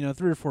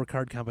 3 or 4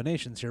 card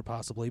combinations here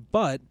possibly,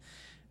 but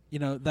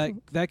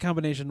that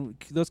combination,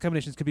 those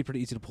combinations could be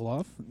pretty easy to pull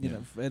off. You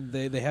know, and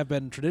they have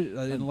been in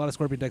a lot of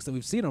Scorpion decks that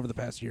we've seen over the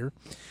past year.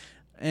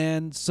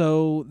 And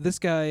so this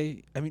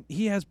guy, I mean,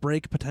 he has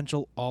break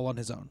potential all on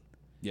his own.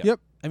 Yeah. Yep.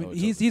 I mean, Oh,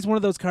 he's one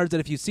of those cards that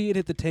if you see it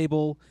hit the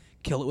table,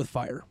 kill it with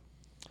fire.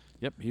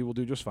 Yep, he will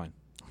do just fine.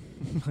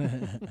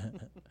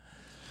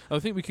 I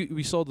think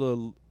we saw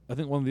I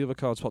think one of the other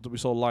cards popped up. We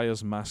saw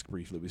Liar's Mask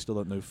briefly. We still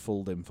don't know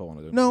full info on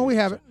it. No, we So-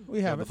 haven't.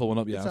 We the haven't. full one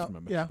up. Yeah, It's I out.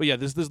 remember. Yeah. But yeah,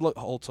 there's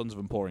whole tons of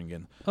them pouring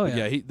in. Oh But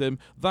yeah.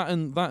 that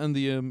and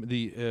the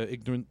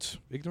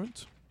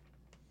ignorant.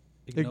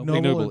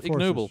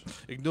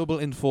 Ignoble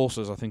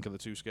enforcers, I think, are the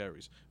 2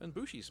 scaries. And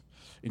Bushi's,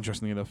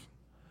 interestingly enough.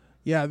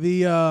 Yeah,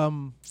 the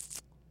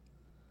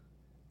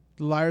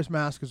Liar's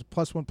Mask is a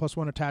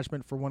 +1/+1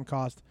 attachment for 1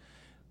 cost.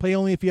 Play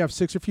only if you have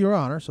 6 or fewer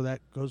honor, so that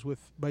goes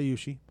with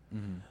Bayushi.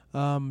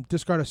 Mm-hmm.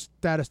 Discard a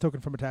status token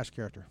from attached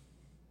character.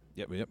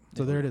 Yep.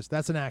 So there it is.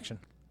 That's an action.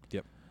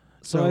 Yep.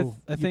 So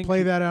I you think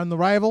play that on the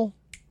rival,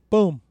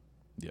 boom.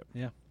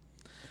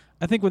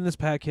 I think when this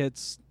pack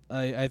hits,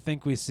 I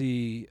think we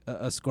see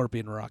a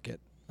Scorpion Rocket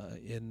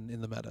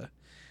in the meta.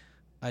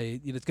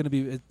 It's going to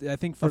be. I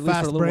think for A at least for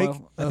fast a little break.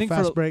 while. I A think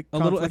fast for break a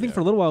little. I conflict. think for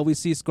a little while we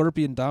see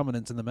Scorpion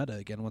dominance in the meta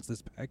again once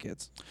this pack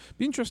hits.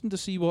 Be interesting to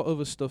see what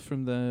other stuff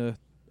from there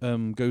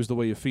goes the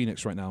way of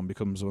Phoenix right now and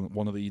becomes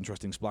one of the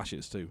interesting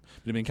splashes too.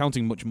 But I've been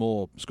counting much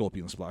more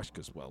Scorpion Splash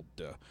because, well,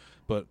 duh.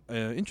 But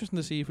interesting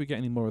to see if we get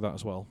any more of that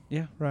as well.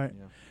 Yeah. Right.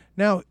 Yeah.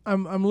 Now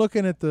I'm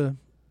looking at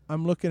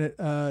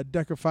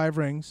Deck of 5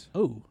 Rings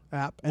Oh.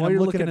 app, and While I'm you're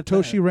looking looking at at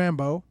Toshi that.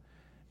 Rambo,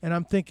 and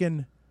I'm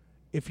thinking,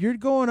 if you're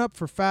going up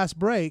for fast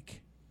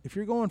break, if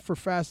you're going for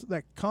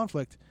that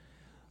conflict,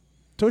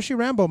 Toshi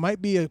Rambo might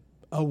be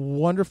a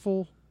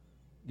wonderful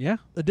Yeah.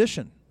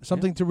 addition,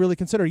 something to really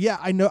consider. Yeah,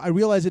 I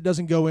realize it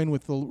doesn't go in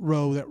with the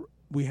row that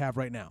we have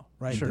right now,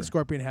 right? Sure. The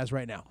Scorpion has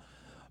right now.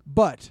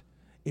 But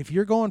if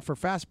you're going for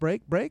fast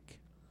break, right,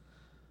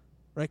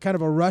 kind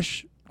of a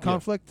rush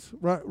conflict,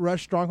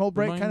 rush stronghold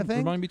break kind of thing.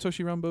 Remind me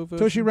Toshi Rambo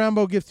version. Toshi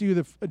Rambo gives you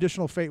the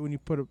additional fate when you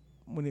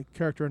when a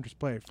character enters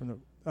play from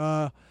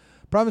the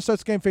province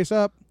starts the game face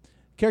up.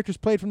 Characters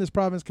played from this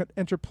province can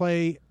enter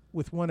play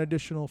with 1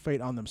 additional fate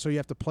on them, so you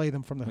have to play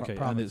them from the Okay, and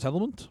province. its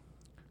element?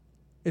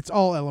 It's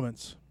all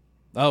elements.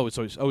 Oh, it's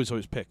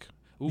always pick.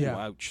 Ooh, Yeah.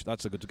 ouch.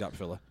 That's a good gap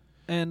filler.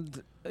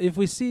 And if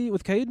we see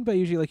with Kaiden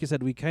Bayushi, like you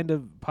said, we kind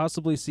of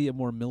possibly see a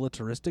more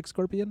militaristic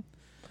Scorpion.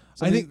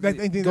 So I think that's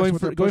going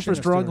what they're for pushing us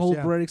stronghold towards,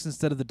 yeah. breaks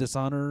instead of the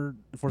dishonor,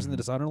 forcing the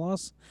dishonor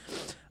loss.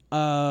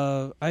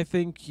 I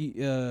think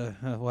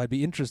I'd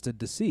be interested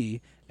to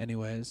see,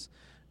 anyways,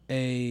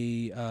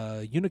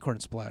 a unicorn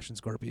splash in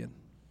Scorpion.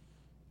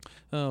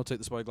 I'll take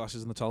the spy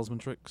glasses and the talisman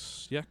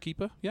tricks. Yeah,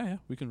 keeper. Yeah,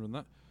 we can run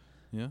that.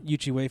 Yeah.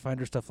 Yuchi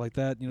Wayfinder, stuff like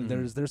that. You know,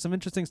 Mhm. there's some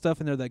interesting stuff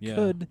in there that Yeah.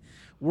 could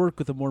work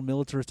with a more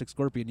militaristic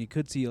Scorpion. You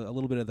could see a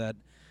little bit of that,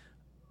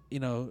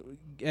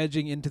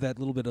 edging into that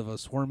little bit of a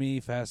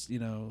swarmy,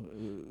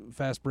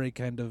 fast break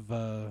kind of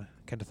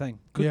thing.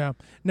 Yeah.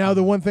 Now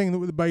the one thing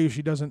that the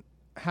Bayushi doesn't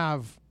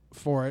have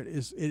for it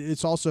is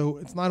it's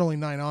not only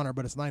 9 honor,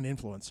 but it's 9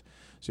 influence.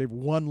 So you have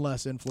 1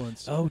 less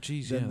influence Oh,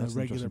 geez, than that's the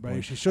an regular interesting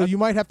point. Bayushi. So you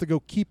might have to go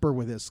keeper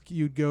with this.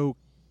 You'd go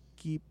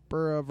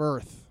Keeper of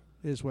Earth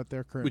is what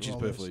their current Which is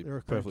role perfectly Their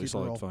current perfectly keeper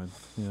solid, role. fine.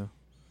 Yeah.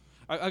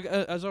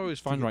 As I always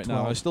find get right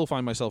now, I 12. still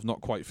find myself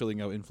not quite filling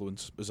out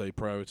influence as a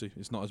priority.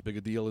 It's not as big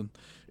a deal in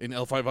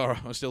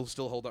L5R. I still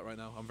hold that right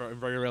now. I'm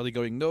very rarely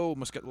going, no,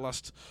 must get the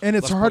last. And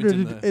it's last harder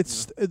point in to there,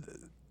 it's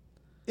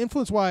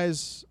influence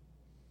wise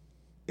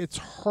it's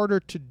harder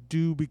to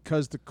do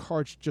because the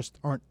cards just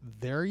aren't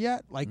there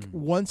yet. Like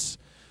once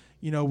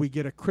we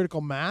get a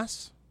critical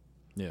mass,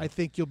 Yeah. I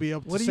think you'll be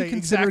able to What do say you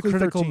consider exactly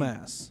critical 13.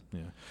 mass?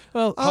 Yeah.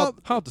 Well,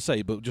 hard to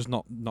say, but just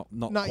not Not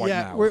quite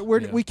yet. now.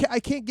 Yeah. I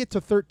can't get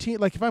to 13.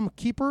 Like if I'm a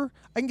keeper,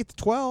 I can get to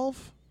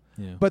 12.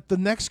 Yeah. But the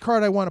next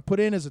card I want to put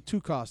in is a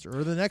 2-coster,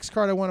 or the next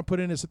card I want to put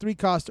in is a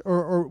 3-coster,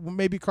 or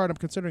maybe a card I'm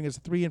considering is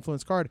a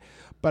 3-influence card,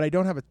 but I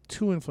don't have a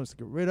 2-influence to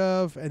get rid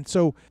of, and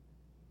so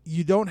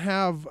you don't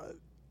have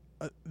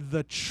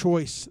the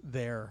choice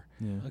there.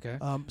 Yeah. Okay.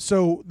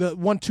 So the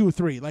 1, 2,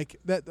 3, like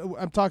that,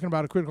 I'm talking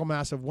about a critical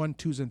mass of 1,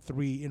 2s, and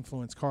 3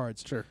 influence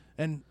cards. Sure.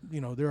 And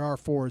there are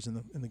 4s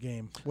in the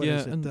game. What Yeah,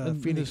 is it? and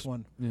Phoenix there's-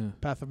 one, Yeah.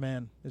 Path of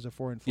Man is a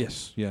 4 influence.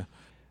 Yes, yeah.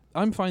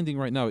 I'm finding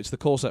right now it's the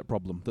core set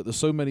problem that there's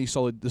so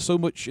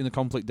much in the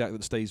conflict deck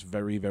that stays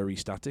very, very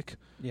static.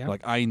 Yeah. Like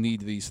I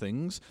need these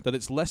things that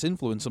it's less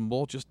influence and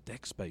more just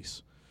deck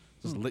space.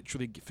 Just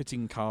literally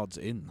fitting cards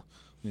in.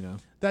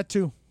 That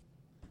too.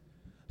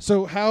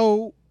 So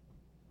how's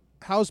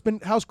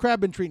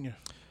Crab been treating you?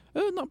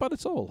 Not bad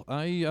at all.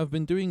 I have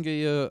been doing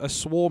a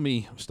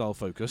swarmy style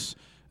focus.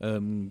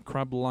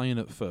 Crab Lion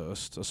at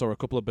first. I saw a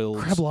couple of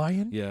builds. Crab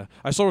Lion? Yeah,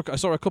 I saw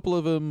a couple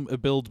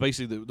of builds.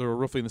 Basically, they were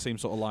roughly in the same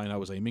sort of line I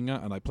was aiming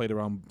at, and I played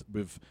around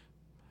with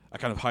a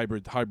kind of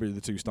hybrid of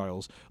the two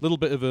styles. A little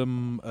bit of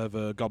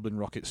Goblin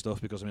Rocket stuff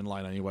because I'm in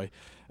line anyway.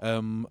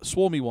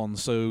 Swarmy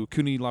ones, so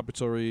Kuni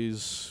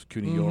Laboratories,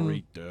 Kuni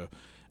Yori.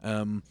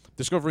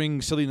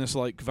 Discovering silliness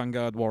like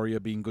Vanguard Warrior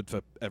being good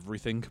for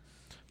everything.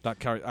 That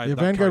character,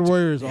 Vanguard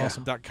Warrior is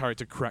awesome. That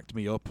character cracked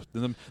me up.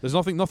 There's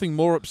nothing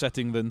more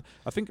upsetting than,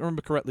 I think I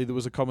remember correctly, there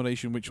was a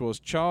combination which was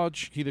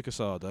charge Hida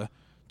Kasada,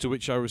 to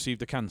which I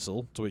received a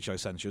cancel, to which I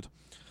censured.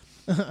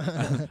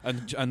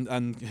 and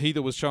Hida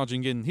Kasada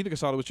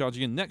was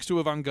charging in next to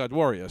a Vanguard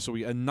Warrior, so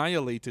we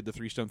annihilated the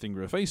 3-stone thing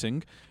we were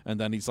facing, and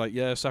then he's like,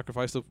 yeah,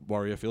 sacrifice the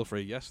warrior, feel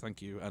free, yes,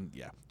 thank you, and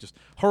yeah, just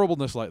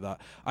horribleness like that.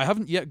 I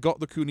haven't yet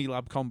got the Kuni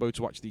Lab combo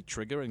to actually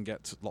trigger and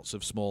get lots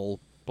of small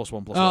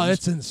 +1/+1s. Oh,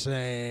 it's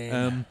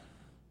insane.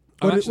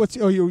 What's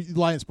your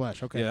Lion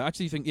Splash? Okay. Yeah, I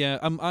actually think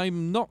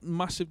I'm not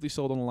massively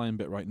sold on the Lion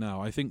bit right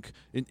now. I think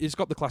it's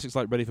got the classics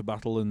like Ready for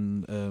Battle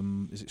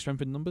and is it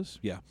Strength in Numbers?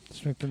 Yeah,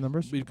 Strength in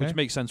Numbers, which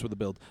makes sense with the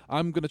build.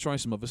 I'm going to try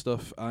some other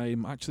stuff.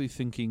 I'm actually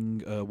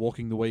thinking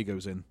Walking the Way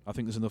goes in. I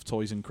think there's enough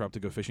toys in Crab to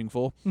go fishing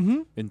for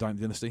in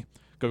Dynasty.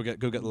 Go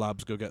get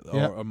labs, go get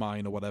or a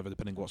mine or whatever,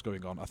 depending on what's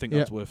going on. I think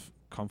that's worth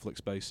conflict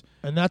space.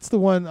 And that's the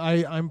one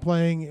I'm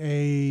playing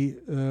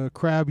a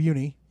Crab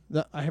Uni.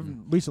 I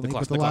haven't recently,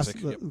 but the last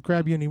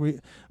Crab Uni,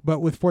 but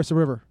with Force of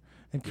River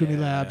and Kuni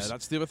Labs.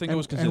 That's the other thing I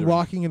was considering. And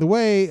Walking in the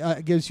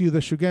Way gives you the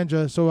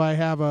Shugenja. So I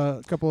have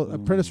a couple of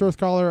Apprentice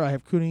Earthcaller. I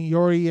have Kuni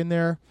Yori in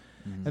there.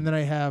 And then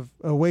I have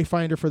a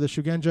Wayfinder for the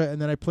Shugenja. And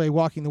then I play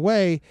Walking the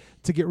Way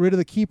to get rid of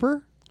the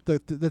Keeper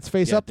that's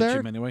face up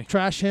there. Anyway.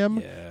 Trash him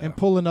and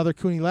pull another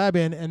Kuni Lab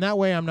in. And that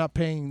way I'm not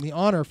paying the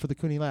honor for the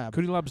Kuni Lab.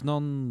 Kuni Lab's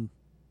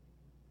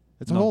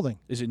It's a holding.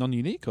 Is it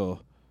non-unique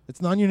or? It's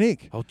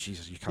non-unique. Oh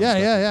Jesus! You can't.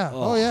 Yeah.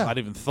 Oh yeah. I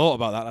hadn't even thought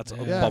about that. That's an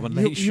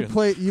abomination.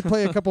 You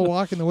play a couple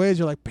Walking the Ways.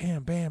 You're like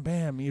bam, bam,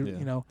 bam. You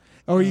know,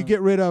 or you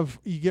get rid of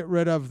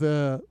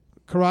the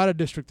Karada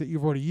district that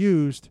you've already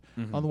used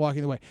on the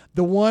Walking the Way.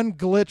 The one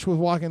glitch with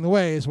Walking the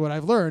Way is what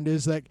I've learned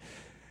is that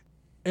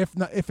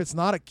if it's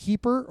not a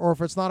keeper or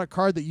if it's not a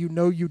card that you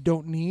know you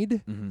don't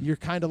need, you're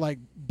kind of like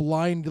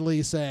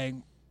blindly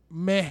saying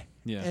meh.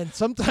 Yeah. And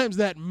sometimes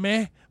that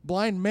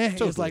blind meh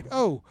is like,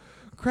 oh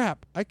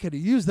crap, I could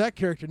have used that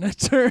character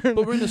next turn.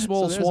 But we're in a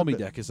small swarmy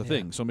deck is the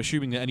thing, so I'm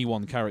assuming that any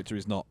one character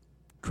is not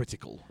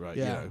critical, right?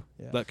 Yeah.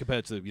 That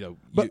compared to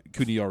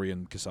Kuni Yori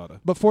and Kasada.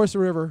 But Force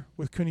of River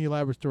with Kuni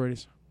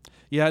Laboratories.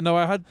 Yeah, no,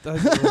 I had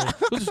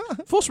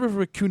Force of River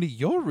with Kuni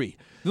Yori.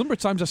 The number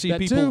of times I see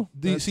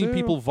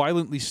people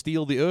violently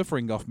steal the Earth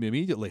Ring off me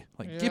immediately.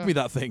 Like, give me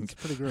that thing. It's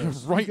pretty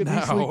gross. Right you can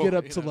now. Easily get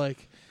up to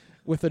like.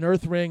 With an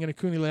Earth Ring and a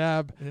Kuni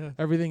Lab,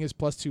 everything is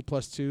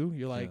 +2/+2.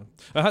 You're like,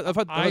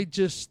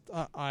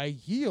 I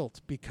yield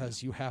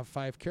because you have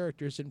 5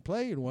 characters in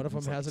play and one of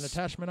them has an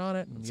attachment on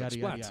it. And yada,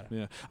 yada, yada.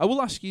 Yeah. I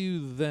will ask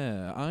you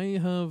there. I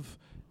have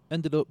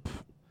ended up.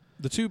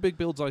 The 2 big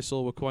builds I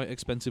saw were quite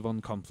expensive on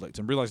conflict.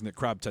 I'm realizing that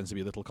Crab tends to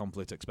be a little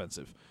conflict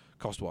expensive,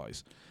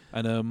 cost-wise.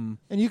 And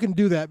you can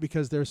do that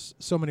because there's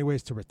so many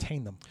ways to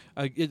retain them.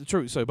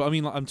 True. So, but I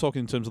mean, I'm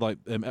talking in terms of like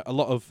a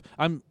lot of.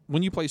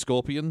 When you play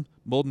Scorpion,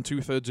 more than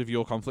 2/3 of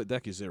your conflict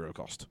deck is 0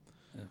 cost.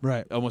 Yeah.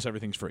 Right. Almost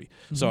everything's free.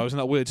 So I was in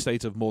that weird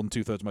state of more than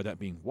 2/3 of my deck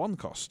being 1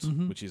 cost,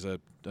 which is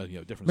a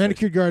different.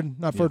 Manicured Garden,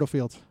 not Fertile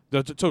Fields.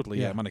 Totally.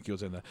 Yeah,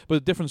 Manicured's in there, but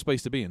a different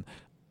space to be in.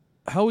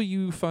 How are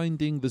you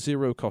finding the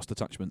 0 cost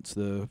attachments,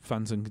 the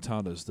fans and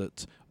katanas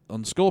that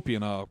on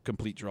Scorpion are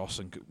complete dross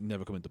and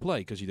never come into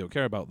play because you don't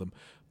care about them?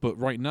 But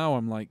right now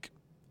I'm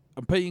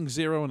paying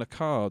 0 on a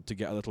card to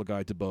get a little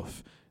guy to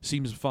buff.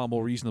 Seems far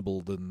more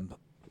reasonable than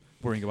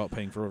worrying about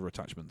paying for other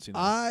attachments. In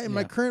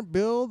my current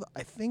build,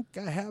 I think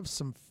I have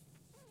some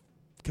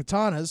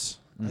katanas.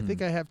 I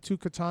think I have 2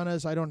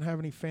 katanas. I don't have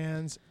any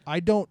fans. I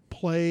don't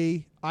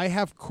play. I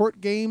have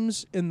court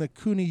games in the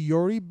Kuni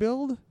Yori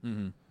build.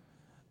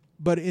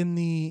 But I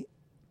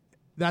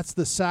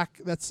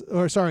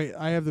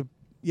have the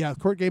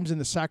court games in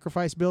the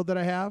sacrifice build that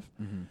I have.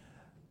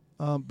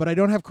 But I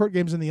don't have court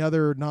games in the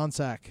other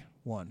non-sac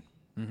one.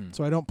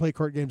 So I don't play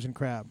court games in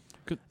Crab.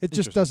 It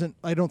just doesn't.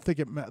 I don't think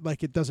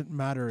it doesn't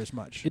matter as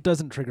much. It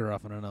doesn't trigger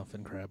often enough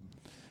in Crab.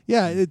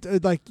 Yeah,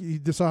 it like you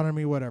dishonor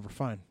me, whatever.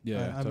 Fine.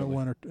 Yeah, I'm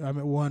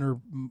at 1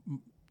 or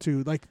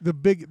 2. Like the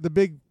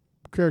big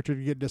character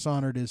to get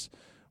dishonored is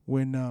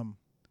when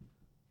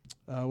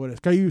what is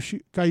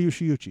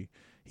Kayushiuchi.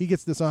 He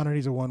gets dishonored.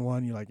 He's a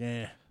 1/1. You're like,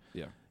 eh.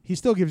 Yeah. He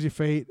still gives you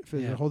fate if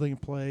you're holding in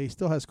play. He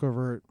still has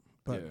covert.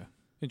 But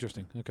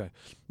Interesting. Okay.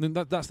 Then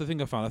that's the thing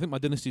I found. I think my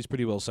dynasty is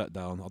pretty well set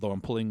down, although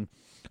I'm pulling.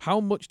 How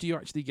much do you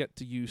actually get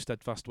to use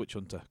Steadfast Witch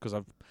Hunter? Because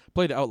I've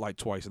played it out like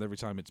twice, and every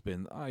time it's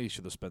been, I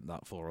should have spent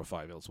that 4 or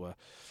 5 elsewhere.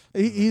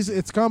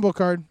 It's combo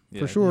card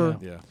for sure.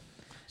 Yeah.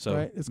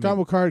 So it's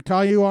combo card.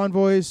 Kalyu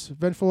Envoys,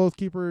 Vengeful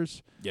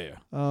Oathkeepers.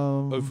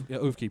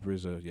 Oathkeeper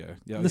is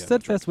The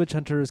Steadfast Witch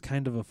Hunter is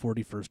kind of a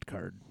 41st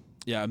card.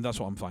 Yeah, and that's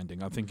what I'm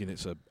finding. I'm thinking I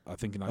should Oh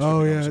be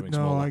doing yeah, something no,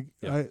 smaller.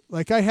 Yeah.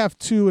 I have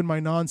 2 in my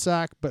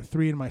non-sack, but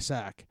 3 in my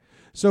sack.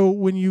 So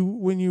when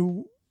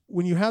you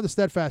have the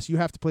steadfast, you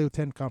have to play with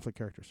 10 conflict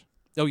characters.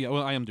 Oh yeah,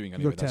 well I am doing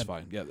anyway. go That's 10.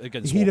 fine. Yeah,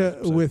 again,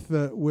 Hida swapping,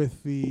 so.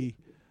 with the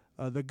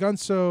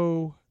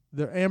Gunso,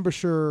 the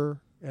Ambusher,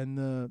 and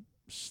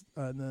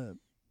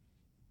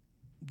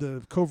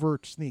the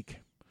covert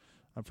sneak.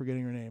 I'm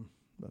forgetting her name.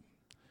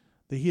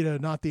 The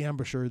Hida, not the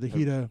Ambusher. The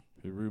Hida.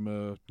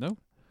 Hiruma, no.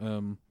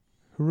 Haruma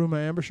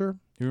Ambusher.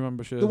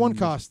 Hiruma, The one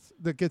cost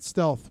that gets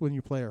stealth when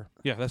you play her.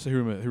 Yeah, that's the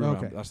Hiruma.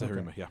 Okay, That's the okay.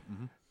 Hiruma. Yeah.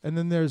 Mm-hmm. And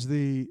then there's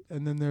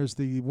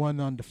the one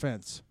on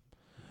defense.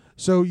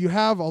 So you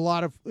have a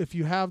lot of, if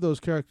you have those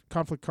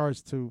conflict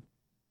cards to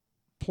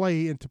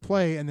play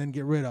and then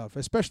get rid of,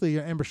 especially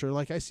your Ambusher.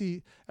 Like I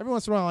see every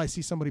once in a while, I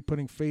see somebody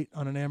putting Fate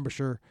on an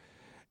Ambusher,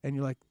 and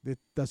you're like, it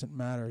doesn't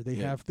matter.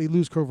 They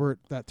lose covert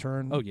that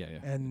turn. Oh yeah.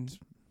 And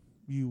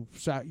you're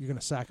gonna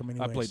sack them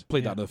anyways. I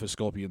played that enough as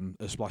Scorpion,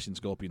 a splashing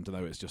Scorpion to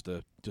know it's just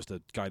a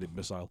guided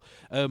missile.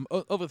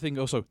 Other thing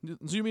also,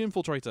 Zumi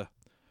Infiltrator.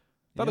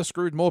 That has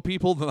screwed more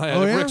people than I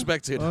ever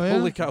expected. Oh, yeah?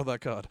 Holy cow, that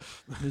card.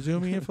 The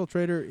Zumi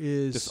Infiltrator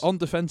is Just on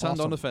defense and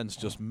awesome. on offense,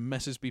 just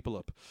messes people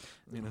up.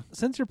 You know.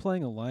 Since you're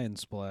playing a Lion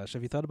Splash,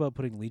 have you thought about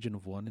putting Legion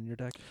of One in your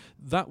deck?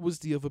 That was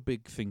the other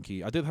big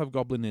thinky. I did have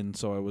Goblin in,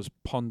 so I was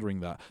pondering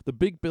that. The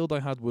big build I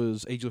had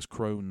was Ageless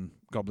Crone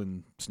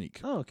Goblin Sneak.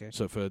 Oh, okay.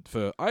 So for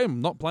I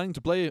am not planning to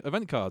play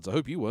event cards. I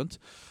hope you weren't.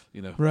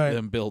 You know, Right.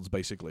 Builds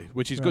basically,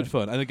 which is Right. good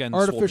fun. And again,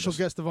 artificial swarminess.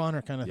 guest of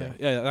honor kind of Yeah, thing.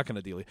 yeah, that kind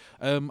of dealy.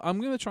 I'm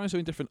going to try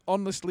something different.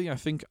 Honestly, I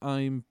think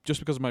just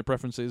because of my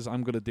preferences,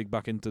 I'm going to dig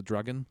back into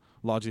Dragon,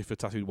 largely for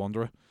Tattooed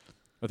Wanderer.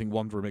 I think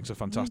Wanderer makes a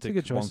fantastic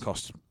good choice.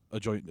 one-cost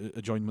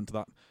adjoinment to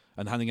that,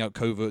 and handing out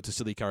covert to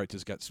silly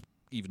characters gets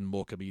even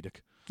more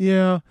comedic.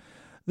 Yeah,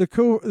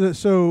 so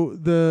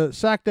the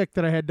sack deck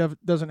that I had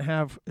doesn't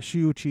have a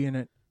Shiuchi in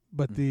it,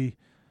 but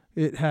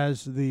it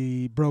has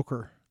the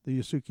broker, the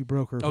Yasuki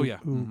broker. Oh, who, yeah.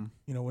 who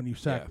Mhm. when you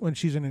sack Yeah. when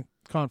she's in a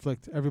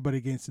conflict, everybody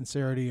gains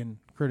sincerity and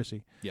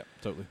courtesy. Yeah,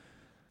 totally.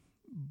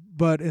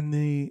 But in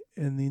the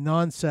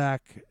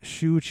non-sack,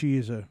 Shiuchi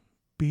is a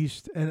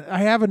beast, and I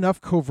have enough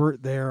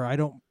covert there.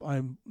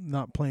 I'm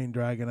not playing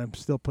Dragon. I'm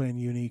still playing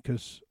Uni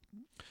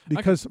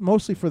because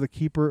mostly for the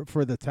keeper,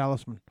 for the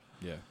talisman.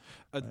 Yeah,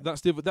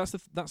 that's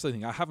the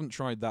thing. I haven't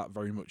tried that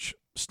very much.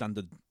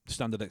 Standard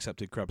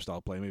accepted crab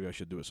style play. Maybe I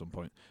should do at some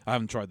point. I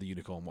haven't tried the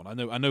unicorn one. I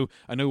know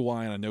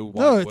why, and I know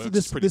why it works.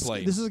 It's pretty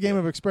plain. This is a game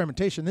of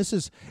experimentation. This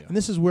is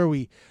this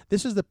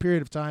is the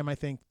period of time I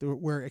think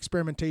where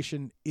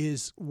experimentation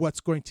is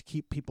what's going to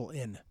keep people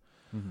in.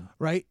 Mm-hmm.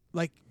 Right?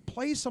 Like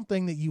play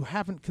something that you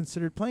haven't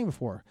considered playing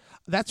before.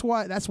 That's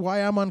why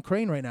I'm on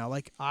Crane right now.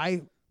 Like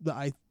I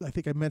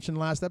think I mentioned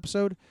last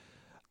episode,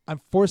 I'm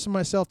forcing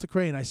myself to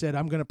Crane. I said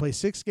I'm going to play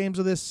 6 games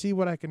of this, see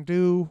what I can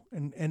do,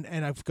 and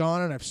I've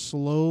gone and I've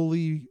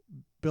slowly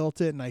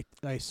built it, and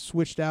I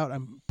switched out.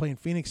 I'm playing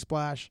Phoenix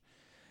Splash,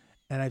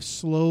 and I've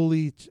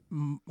slowly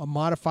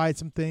modified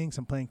some things.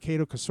 I'm playing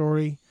Kato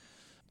Kasori,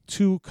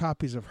 2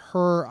 copies of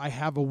her. I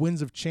have a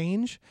Winds of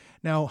Change.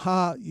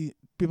 Now,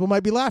 people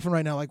might be laughing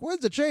right now, like,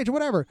 Winds of Change,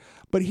 whatever.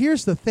 But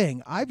here's the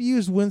thing. I've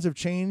used Winds of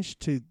Change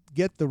to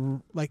get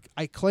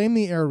I claim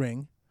the Air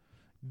Ring,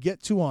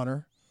 get 2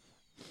 honor,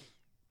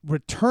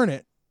 return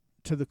it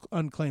to the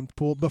unclaimed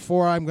pool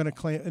before I'm going to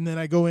claim, and then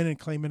I go in and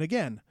claim it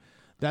again.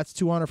 That's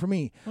 2 honor for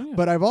me. Oh, yeah.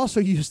 But I've also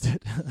used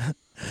it,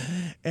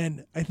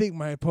 and I think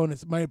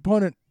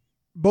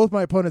both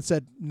my opponents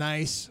said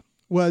nice,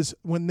 was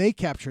when they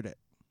captured it.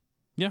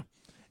 Yeah.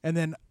 And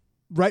then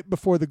right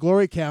before the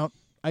glory count,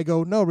 I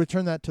go, no,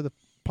 return that to the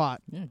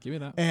pot. Yeah, give me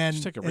that. And,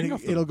 Just take a ring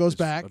off them. it'll goes It's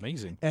back,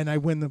 Amazing. and I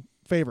win the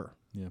favor.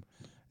 Yeah.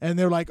 And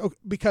they're like, okay,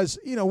 because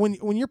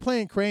when you're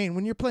playing Crane,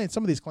 when you're playing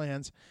some of these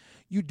clans,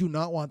 you do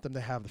not want them to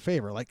have the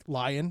favor. Like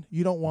Lion,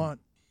 you don't want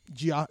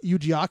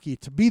Yujiaki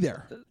to be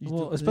there.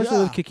 Especially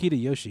with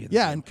Kikita Yoshi.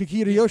 And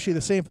Kikita Yoshi,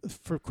 the same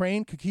for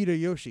Crane, Kikita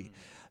Yoshi.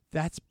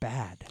 That's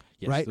bad,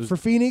 Yes, right? For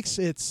Phoenix,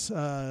 it's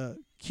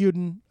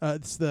Kyuden.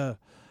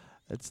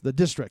 It's the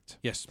district.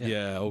 Yes. Yeah.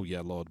 Yeah. Oh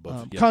yeah, Lord.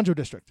 But yeah. Conjo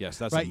district. Yes,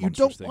 that's right. a You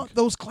monstrous don't thing. want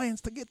those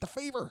clans to get the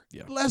favor,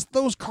 Yeah. lest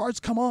those cards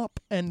come up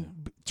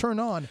and turn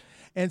on.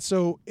 And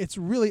so it's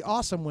really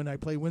awesome when I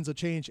play Winds of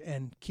Change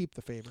and keep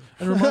the favor.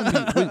 And remind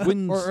me,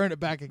 Winds, or earn it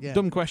back again.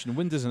 dumb question.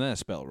 Wind is an air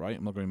spell, right?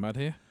 I'm not going mad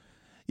here.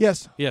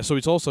 Yes. Yeah, so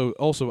it's also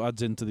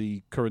adds into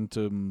the current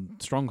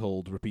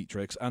stronghold repeat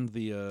tricks and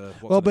the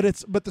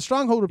But the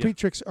stronghold repeat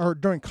tricks are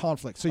during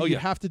conflict, so you yeah.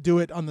 have to do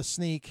it on the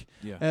sneak.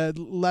 Yeah.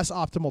 Less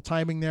optimal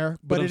timing there,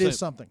 but I'm it saying- is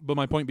something. But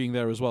my point being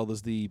there as well,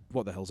 there's the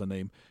what the hell's her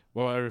name?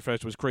 Well, I refer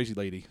to as Crazy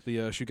Lady, the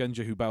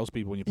Shugenja who bows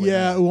people when you play.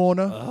 Yeah, her.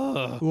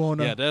 Uona.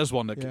 Uona. Yeah, there's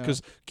one. Yeah.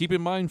 Because keep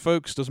in mind,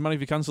 folks, doesn't matter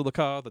if you cancel the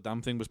card, the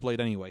damn thing was played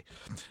anyway.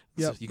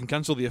 Yep. So you can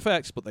cancel the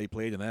effects, but they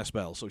played an air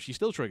spell, so she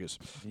still triggers.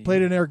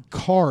 Played an air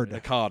card. A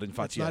card, in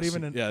fact, It's yes. not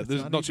even yeah, it's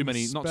there's not not too even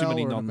many, spell not too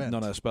many or an event.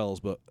 non-air spells,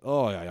 but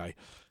aye.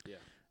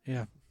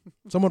 Yeah.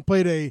 Someone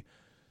played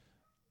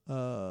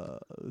a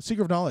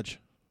Seeker of Knowledge.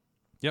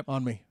 Yep.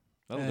 On me.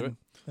 That'll do it.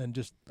 and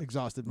just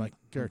exhausted my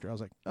character. I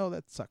was like, oh,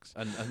 that sucks.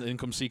 And the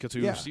income seeker to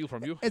Yeah. steal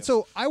from you. And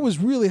so I was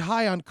really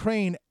high on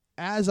Crane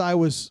as I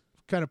was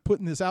kind of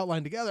putting this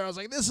outline together. I was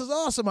like, this is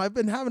awesome. I've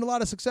been having a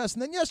lot of success.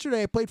 And then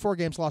yesterday I played 4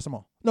 games, lost them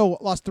all. No,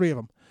 lost 3 of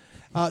them.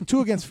 2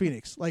 against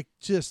Phoenix. Like,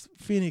 just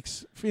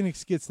Phoenix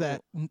gets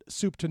that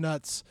soup to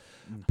nuts,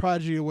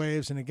 Prodigy of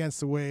Waves and Against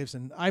the Waves.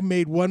 And I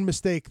made one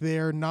mistake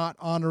there, not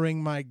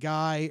honoring my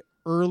guy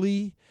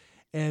early.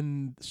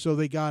 And so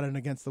they got an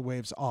Against the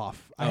Waves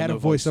off. I had no a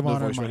voice of no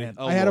honor voice in my ready. hand.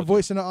 Oh, I had a Lord.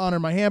 voice of honor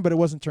in my hand, but it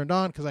wasn't turned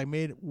on because I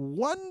made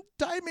one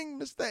timing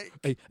mistake.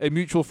 A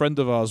mutual friend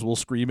of ours will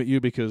scream at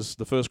you because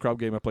the first crab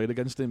game I played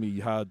against him, he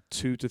had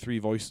 2 to 3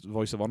 voice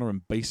of honor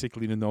and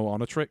basically no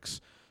honor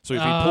tricks. So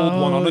if he pulled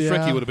one honor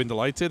trick, he would have been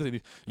delighted.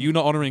 And you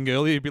not honoring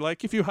early, he'd be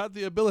like, if you had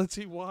the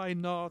ability, why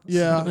not?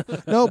 Yeah.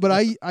 No, but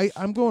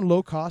I'm going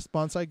low cost,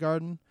 Bonsai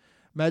Garden,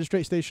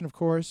 Magistrate Station, of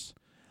course.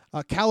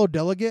 Callow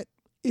Delegate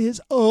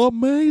is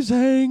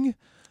amazing.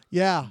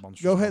 Yeah.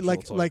 Monstrous, Go ahead.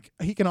 monstrous, Like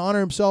he can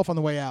honor himself on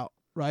the way out,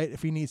 right,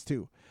 if he needs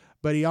to.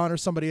 But he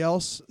honors somebody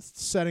else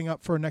setting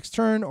up for a next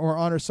turn or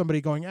honors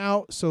somebody going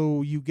out,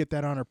 so you get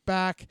that honor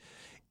back.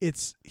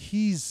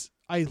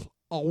 I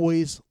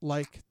always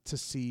like to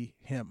see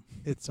him.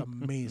 It's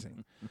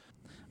amazing.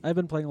 I've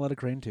been playing a lot of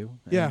Crane too.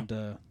 Yeah.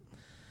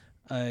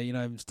 And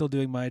I'm still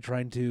doing my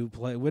trying to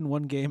win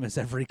one game as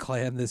every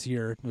clan this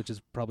year, which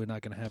is probably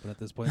not going to happen at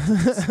this point.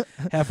 It's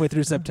halfway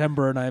through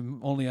September, and I'm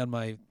only on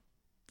my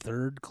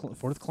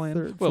fourth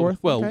clan. Well,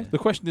 Okay. the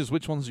question is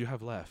which ones you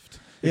have left.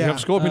 If Yeah. you have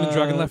Scorpion and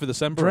Dragon left for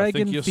December, I think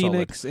Dragon, you're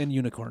Phoenix, and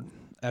Unicorn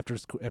after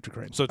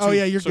Crane. solid. So Oh,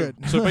 yeah, you're good.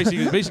 So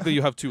basically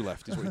you have 2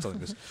 left, is what you're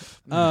telling us.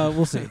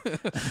 We'll see.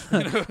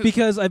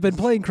 Because I've been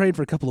playing Crane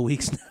for a couple of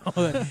weeks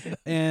now,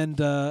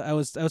 and I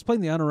was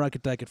playing the Honor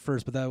Rocket deck at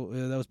first, but that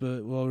was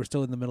while we were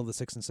still in the middle of the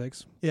 6 and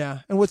 6. Yeah.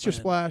 And what's your And-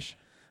 splash?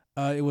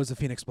 It was a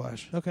Phoenix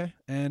Splash, Okay.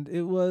 and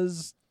it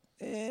was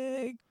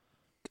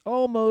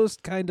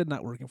almost kind of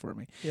not working for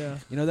me. Yeah.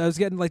 I was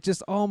getting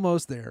just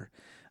almost there.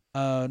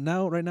 Right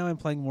now I'm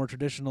playing more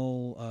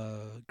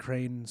traditional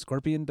Crane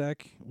Scorpion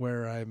deck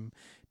where I'm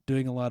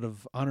doing a lot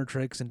of honor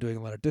tricks and doing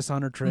a lot of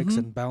dishonor tricks Mhm.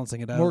 and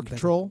balancing it out. More and things.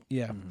 control.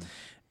 Yeah.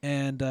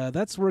 And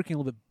that's working a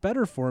little bit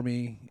better for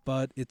me,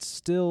 but I'm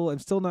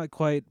still not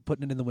quite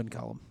putting it in the win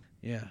column.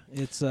 Yeah,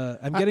 it's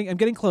I'm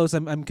getting close.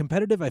 I'm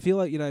competitive. I feel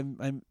like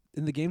I'm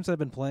in the games I've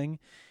been playing.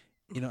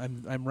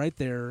 I'm right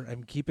there.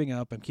 I'm keeping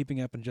up,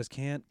 and just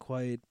can't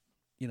quite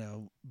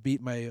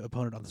beat my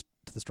opponent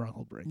to the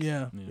stronghold break.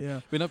 Yeah. Yeah. Yeah.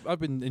 I mean, I've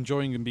been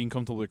enjoying and being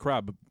comfortable with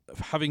Crab,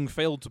 having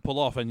failed to pull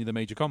off any of the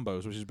major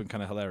combos, which has been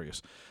kind of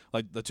hilarious.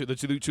 Like the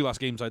two last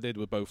games I did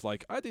were both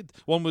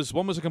one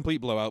was a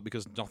complete blowout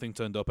because nothing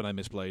turned up and I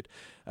misplayed,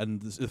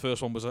 and the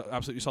first one was an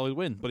absolutely solid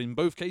win. But in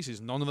both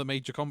cases, none of the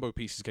major combo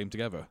pieces came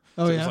together.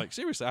 Oh, so yeah? it's like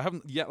seriously, I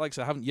haven't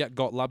yet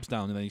got Labs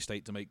down in any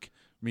state to make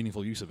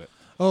meaningful use of it.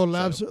 Oh,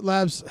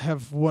 Labs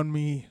have won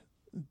me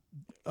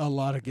a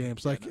lot of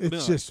games. Like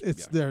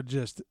they're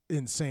just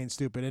insane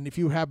stupid. And if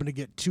you happen to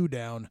get 2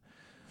 down,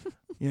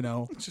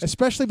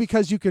 especially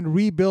because you can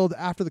rebuild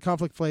after the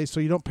conflict phase, so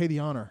you don't pay the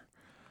honor,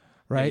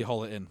 right? Yeah, you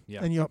haul it in,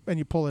 yeah. And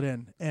you pull it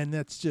in, and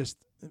that's just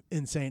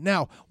insane.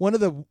 Now, one of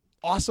the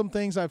awesome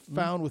things I've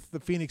found with the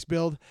Phoenix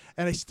build,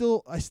 and I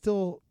still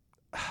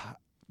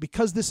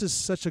because this is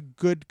such a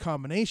good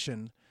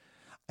combination,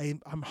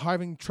 I'm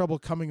having trouble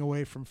coming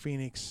away from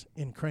Phoenix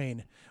in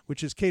Crane,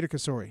 which is Kater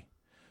Kasori.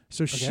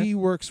 So she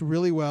works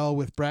really well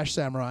with Brash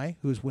Samurai,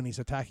 who's when he's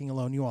attacking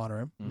alone, you honor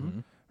him, Mm-hmm.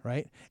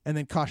 right? And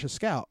then Cautious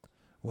Scout.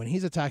 When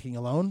he's attacking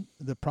alone,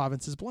 the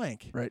province is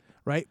blank.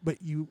 Right? But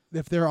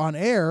if they're on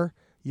air,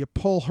 you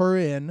pull her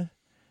in,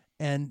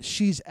 and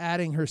she's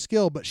adding her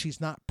skill, but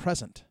she's not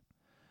present.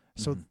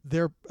 So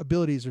their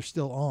abilities are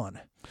still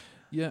on.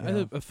 Yeah, You I know.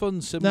 had a fun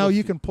similar. Now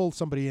you can pull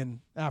somebody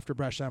in after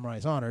Brash Samurai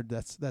is honored.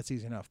 That's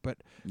easy enough. But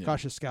Yeah.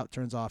 Cautious Scout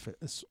turns off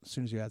as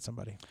soon as you add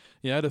somebody.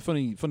 Yeah, I had a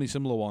funny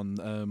similar one.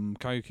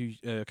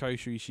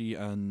 Kaioshishi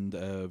and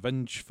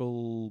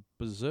Vengeful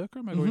Berserker.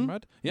 Am I going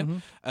mad? Yeah.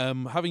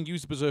 Mhm. Having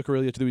used the Berserker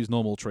earlier to do his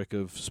normal trick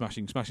of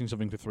smashing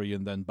something for 3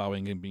 and then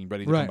bowing and being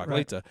ready to come back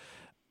later.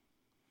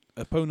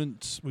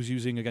 Opponent was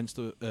using against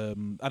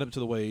the add up to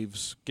the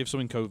waves, give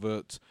something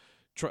covert.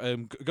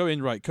 Go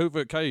in, right,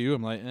 covert Caillou.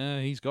 I'm like,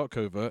 he's got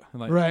covert. I'm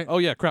like, Right. oh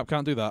yeah, crap,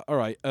 can't do that. All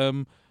right,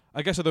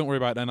 I guess I don't worry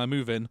about it then. I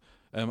move in,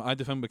 I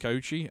defend with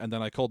Kaiuchi, and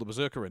then I call the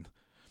Berserker in.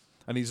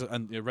 And he's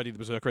ready the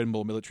Berserker in,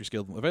 more military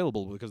skill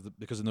available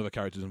because another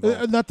character's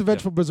involved. Not the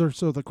Vengeful Berserker,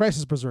 so the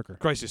Crisis Berserker.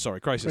 Crisis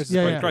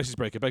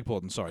Breaker, beg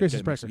pardon, sorry.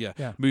 Crisis Getting mixed- Breaker,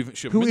 yeah.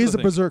 Shove Who him into is the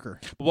a thing. Berserker?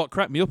 But what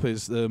cracked me up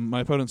is my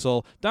opponent's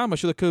all, damn, I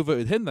should have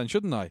coverted him then,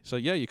 shouldn't I? So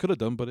yeah, you could have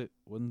done, but it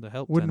wouldn't have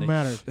helped Wouldn't any.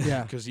 matter.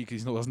 Yeah. Because he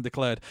wasn't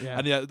declared. Yeah.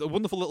 And yeah, the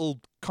wonderful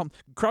little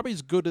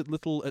Krabby's good at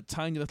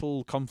tiny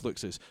little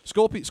confluxes.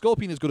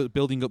 Scorpion is good at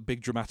building up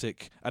big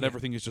dramatic, and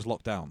everything is just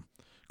locked down.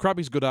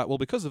 Krabby's good at, well,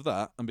 because of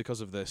that, and because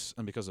of this,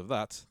 and because of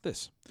that,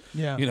 this.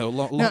 Yeah.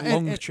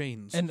 Long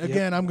chains. And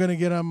again, I'm going to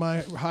get on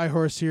my high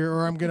horse here,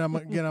 or I'm going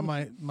to get on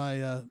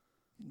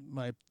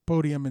my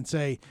podium and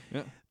say,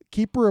 Yeah.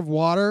 Keeper of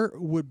Water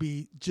would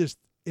be just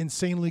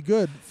insanely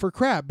good for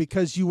Crab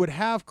because you would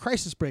have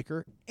Crisis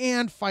Breaker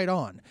and Fight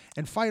On.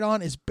 And Fight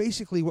On is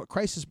basically what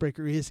Crisis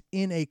Breaker is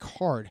in a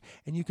card,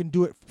 and you can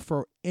do it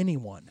for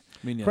anyone.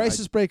 I mean, yeah,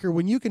 Crisis Breaker,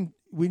 when you can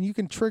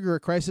trigger a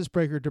Crisis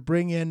Breaker to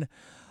bring in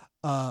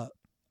a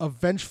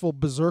Vengeful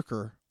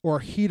Berserker or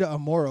Hida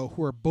Amuro,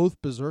 who are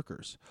both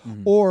Berserkers,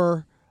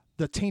 or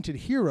the Tainted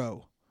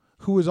Hero,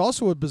 who is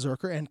also a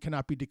Berserker and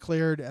cannot be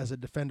declared as a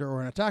defender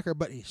or an attacker,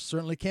 but he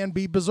certainly can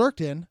be berserked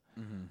in,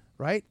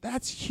 right?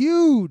 That's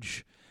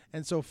huge.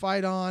 And so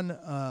Fight On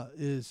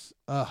is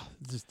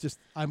just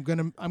I'm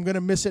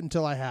gonna miss it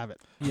until I have it.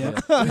 Yeah.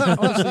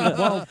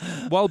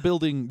 Honestly, while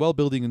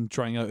building and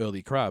trying out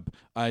early Crab,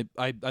 I'd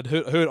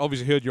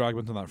obviously heard your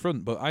argument on that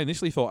front, but I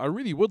initially thought I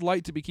really would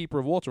like to be Keeper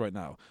of Water right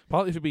now,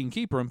 partly for being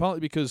Keeper and partly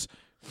because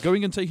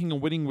going and taking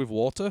and winning with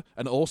Water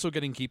and also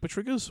getting Keeper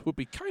triggers would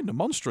be kind of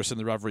monstrous in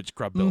the average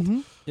Crab build.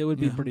 It would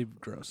be pretty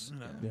gross.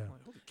 Yeah.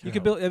 You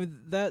could build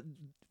that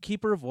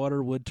Keeper of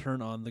Water would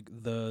turn on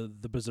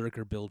the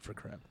Berserker build for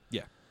Crab.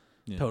 Yeah.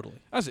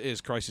 Totally. As it is,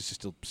 Crisis is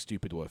still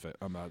stupid worth it.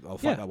 I'll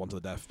fight that one to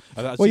the death.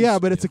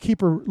 But it's a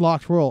keeper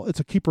locked roll.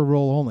 It's a keeper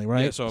roll only,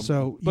 right? Yeah,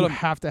 so you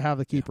have to have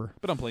the keeper. Yeah.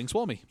 But I'm playing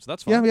Swarmy, so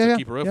that's fine. So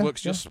Keeper Earth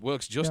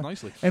works just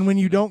nicely. And when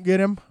you don't get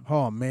him,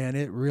 oh man,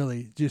 it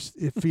really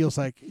it feels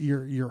like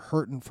you're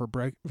hurting for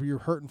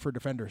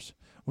defenders.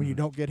 When you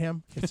don't get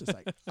him, it's just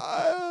like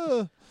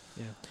Yeah.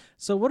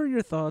 So what are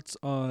your thoughts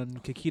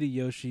on Kikita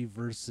Yoshi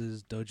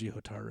versus Doji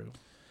Hotaru?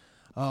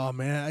 Oh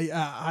man,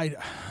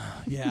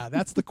 yeah,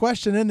 that's the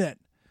question, isn't it?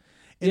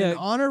 In an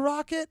Honor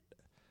Rocket,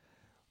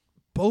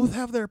 both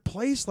have their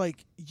place.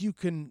 Like you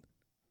can.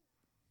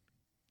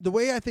 The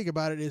way I think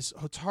about it is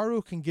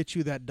Hotaru can get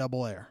you that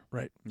double air,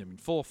 right? I mean,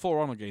 four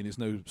honor gain is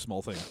no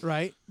small thing,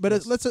 right?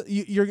 But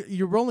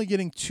you're only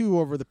getting 2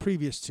 over the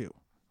previous 2,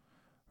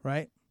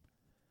 right?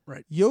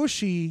 Right.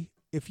 Yoshi,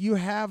 if you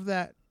have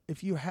that,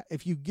 if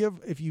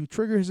you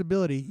trigger his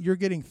ability, you're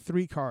getting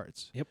 3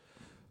 cards. Yep.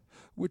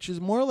 Which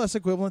is more or less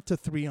equivalent to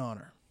 3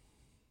 honor.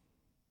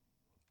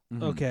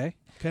 Okay.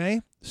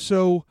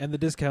 So and the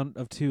discount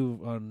of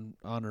 2 on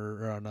honor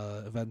or on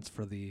events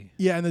for the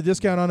and the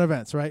discount on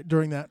events, right?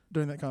 During that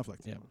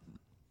conflict. Yeah.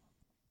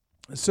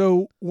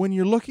 So when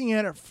you're looking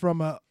at it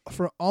from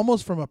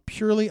almost from a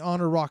purely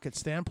Honor Rocket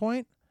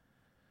standpoint,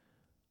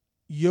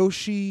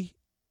 Yoshi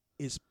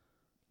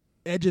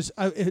edges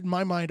in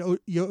my mind.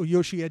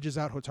 Yoshi edges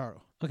out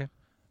Hotaru. Okay.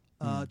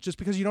 Just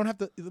because you don't have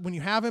to when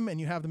you have him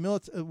and you have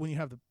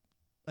the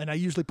and I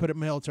usually put it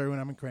military when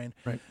I'm in Crane.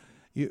 Right.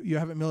 You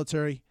have it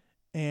military,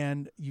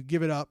 and you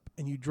give it up,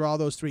 and you draw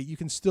those 3. You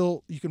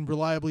can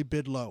reliably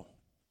bid low,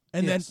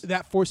 and then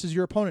that forces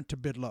your opponent to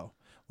bid low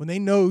when they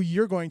know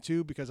you're going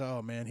to, because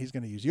oh man, he's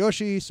going to use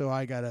Yoshi, so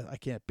I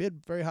can't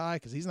bid very high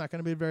because he's not going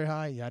to bid very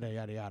high. Yada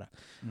yada yada.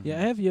 Yeah,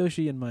 I have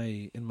Yoshi in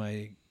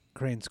my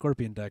Crane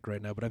Scorpion deck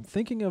right now, but I'm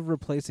thinking of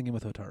replacing him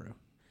with Hotaru.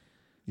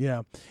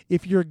 Yeah,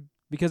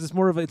 because it's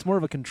more of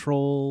a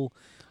control.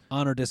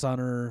 Honor,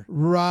 dishonor,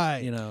 right?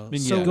 You know, I mean,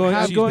 so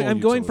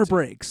I'm going for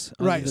breaks,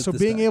 right? So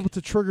being able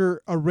to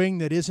trigger a ring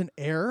that isn't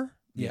air,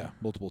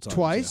 multiple times,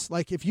 twice.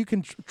 Like if you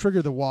can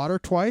trigger the water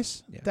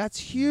twice, that's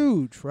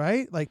huge,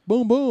 right? Like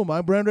boom, boom.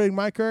 I'm rendering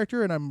my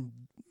character, and I'm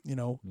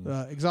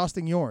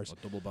exhausting yours,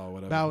 double bow,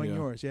 whatever, bowing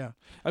yours. Yeah.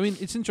 I mean,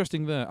 it's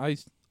interesting there.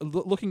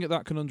 Looking at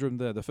that conundrum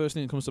there, the first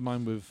thing that comes to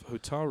mind with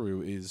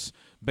Hotaru is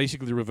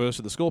basically the reverse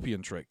of the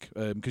Scorpion trick,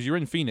 because you're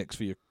in Phoenix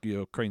for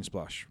your Crane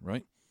Splash,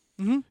 right?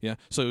 Mm-hmm. Yeah,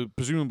 so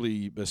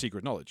presumably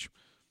secret knowledge.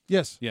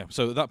 Yes. Yeah.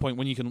 So at that point,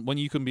 when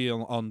you can be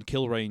on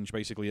kill range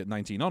basically at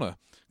 19 honor,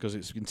 because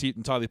it's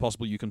entirely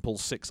possible you can pull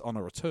 6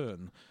 honor a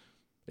turn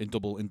in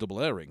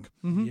double airing.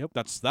 Mm-hmm. Yep.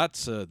 That's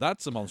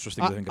a monstrous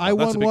thing to think about. I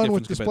That's won one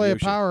with Display of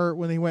Power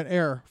when they went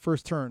air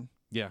first turn.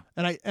 Yeah.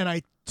 And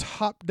I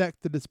top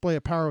decked the Display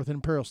of Power with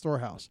Imperial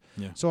Storehouse.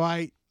 Yeah. So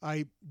I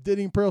did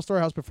Imperial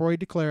Storehouse before he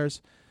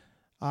declares.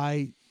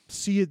 I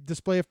see a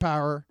Display of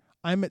Power.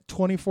 I'm at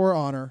 24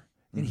 honor.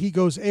 And he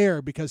goes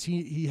air because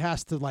he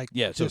has to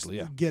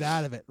get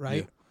out of it,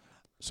 right? Yeah.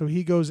 So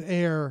he goes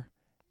air,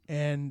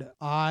 and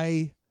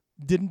I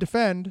didn't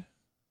defend.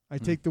 I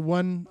take the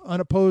one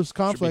unopposed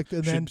conflict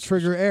and then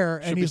trigger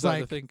air, and he's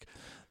like,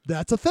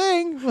 "That's a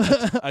thing."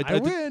 I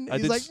win.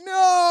 He's like,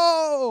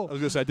 "No." I was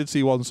gonna say I did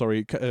see one. Sorry,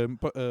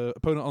 opponent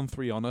on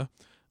 3 honor.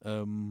 I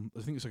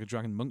think it's like a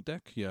Dragon Monk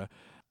deck. Yeah.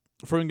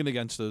 Throwing in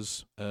against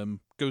us,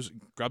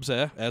 grabs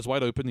air's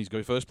wide open, he's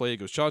going first player,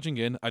 goes charging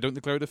in, I don't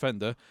declare a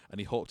defender,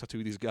 and he Hawk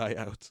Tattooed his guy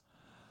out.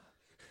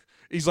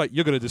 He's like,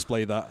 you're going to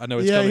display that. I know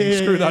it's coming.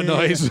 Screw that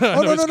noise.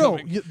 No.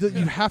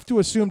 You have to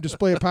assume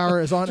Display of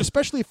Power is on,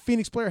 especially if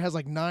Phoenix player has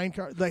like 9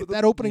 cards. Like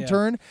that opening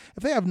turn,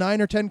 if they have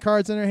 9 or 10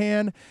 cards in their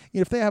hand,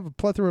 if they have a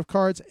plethora of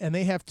cards and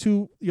they have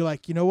 2, you're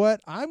like, you know what?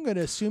 I'm going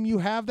to assume you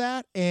have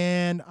that,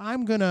 and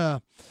I'm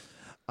gonna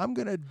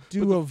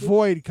do a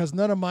void because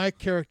none of my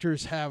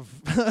characters have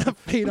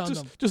fate on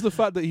them. Just the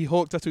fact that he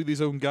Hawk Tattooed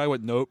his own guy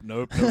went nope.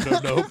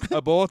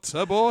 abort.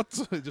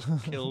 It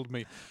just killed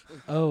me.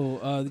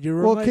 Oh,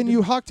 can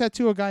you Hawk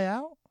Tattoo a guy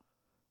out?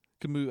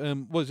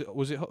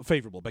 Was it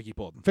favorable? Beg your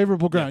pardon.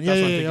 Favorable ground. That's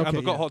Yeah, what I'm yeah, thinking. okay,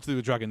 I've got yeah. hot to do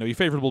with Dragon. No, he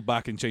favorable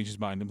back and changed his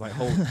mind. I'm like,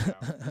 holy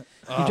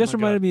cow. You just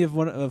reminded me of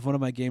one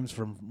of my games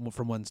from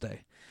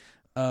Wednesday.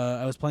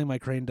 I was playing my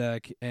Crane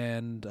deck,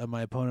 and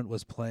my opponent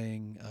was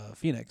playing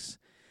Phoenix,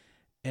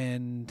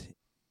 and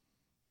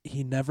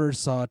he never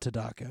saw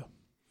Tadaka.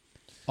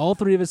 All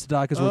three of his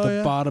Tadakas were at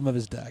the bottom of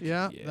his deck.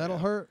 Yeah, that'll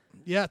hurt.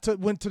 Yeah,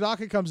 when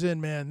Tadaka comes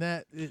in, man,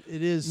 that it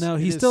is. No,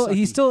 it he is still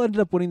sucky. ended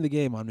up winning the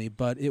game on me,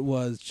 but it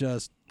was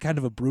just kind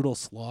of a brutal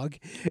slog.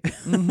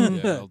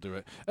 Yeah, I'll do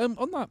it.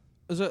 On that,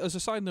 as a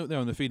side note there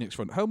on the Phoenix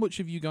front, how much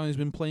have you guys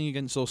been playing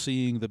against or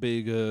seeing the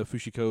big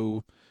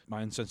Fushiko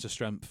Mind Sensor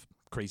Strength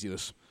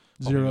craziness?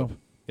 popping 0. up?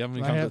 You haven't I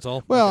encountered have- it at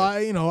all? Well,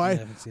 Okay. I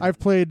haven't seen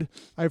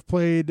I've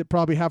played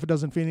probably half a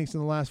dozen Phoenix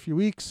in the last few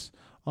weeks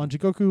on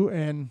Jikoku,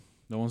 and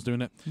No one's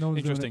doing it. no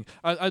one's doing it. Interesting.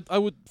 I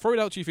would throw it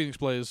out to you, Phoenix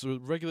players. A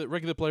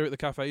regular player at the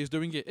cafe is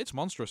doing it. It's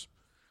monstrous.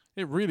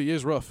 It really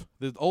is rough.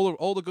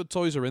 All the good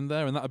toys are in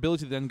there, and that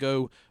ability to then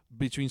go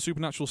between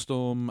Supernatural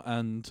Storm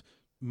and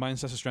Mind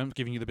Sensor Strength,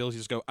 giving you the ability to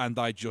just go, and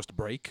I just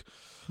break.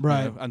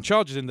 Right. And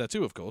Charge is in there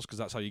too, of course, because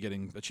that's how you're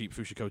getting a cheap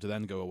Fushiko to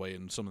then go away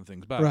and summon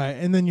things back. Right,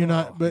 and then you're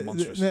not, but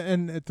monstrous.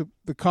 and at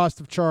the cost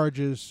of charge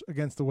is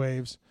against the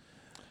waves.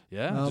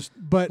 Yeah.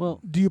 But Well-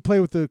 do you play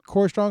with the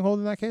core stronghold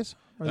in that case?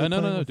 Or are they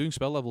playing No. with- Doing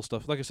spell level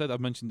stuff. Like I said,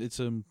 I've mentioned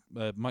it's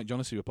Mike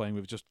Jonas who we're playing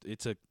with.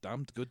 It's a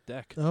damned good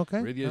deck. Okay.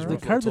 Really is all The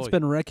rough. right. card that's toy.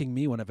 been wrecking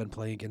me when I've been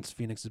playing against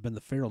Phoenix has been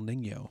the Feral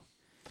Ningyo.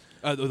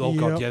 Oh Yep.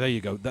 god, yeah, there you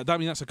go. I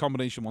mean, that's a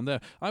combination one there.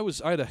 I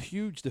had a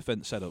huge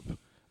defense setup.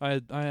 I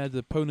had the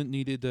opponent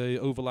needed a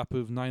overlap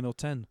of 9 or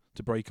 10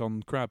 to break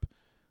on Crab,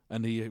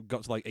 and he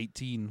got to like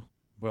 18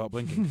 without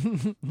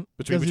blinking.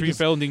 between just-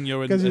 Feral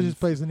Ningyo Because he and just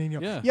plays the Nino.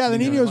 Yeah, the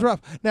Nino. Nino's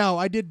rough. Now,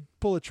 I did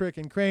pull a trick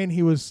in Crane.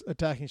 He was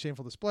attacking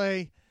Shameful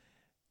Display.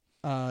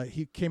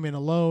 He came in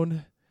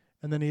alone,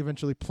 and then he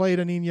eventually played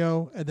a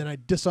Nino, and then I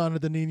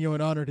dishonored the Nino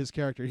and honored his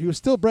character. He was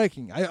still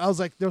breaking. I was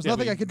like, there was Yeah,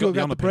 nothing but I you could got do the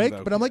about honor the ping, break,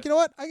 though. but I'm like, Yeah. you know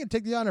what? I can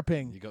take the honor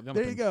ping. You got the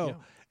There honor you ping. go. Yeah.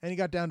 And he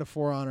got down to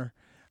 4 honor.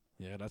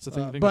 Yeah, that's the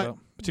thing to think but- about.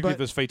 Particularly if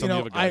there's fate You on the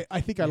know, other guy.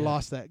 I think I Yeah.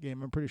 lost that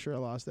game. I'm pretty sure I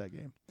lost that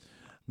game.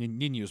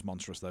 Ninja's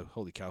monstrous though.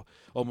 Holy cow!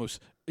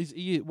 Almost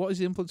what is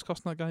the influence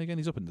costing that guy again?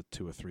 He's up in the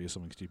 2 or 3 or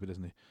something stupid,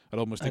 isn't he? I'd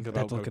almost think I'd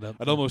about. look it up.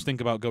 I'd almost think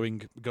about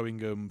going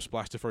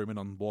splash to throw him in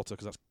on water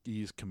because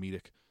he's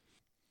comedic.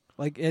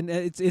 Like, and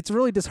it's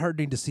really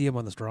disheartening to see him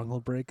on the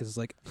Stronghold break because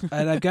like,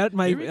 and I've got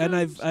my Here he and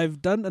goes.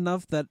 I've done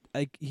enough that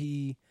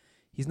he's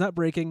not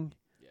breaking.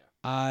 Yeah.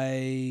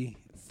 I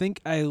think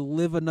I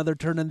live another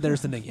turn and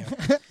there's the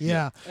Ningyo.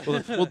 Yeah.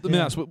 Well, I mean, Yeah.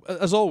 that's what,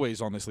 as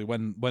always. Honestly,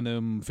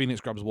 when Phoenix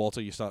grabs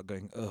water, you start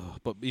going, ugh.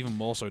 But even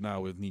more so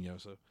now with Nino.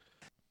 So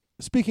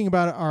Speaking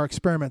about our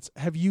experiments,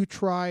 have you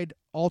tried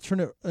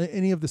alternate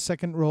any of the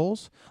second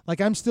rolls?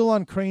 Like I'm still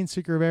on Crane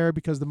Seeker of Air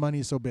because the money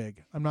is so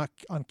big. I'm not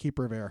on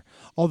Keeper of Air.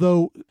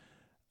 Although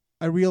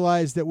I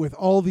realized that with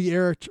all the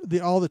air,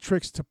 all the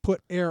tricks to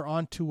put air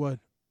onto an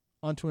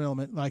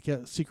element like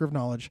a Seeker of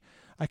Knowledge,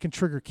 I can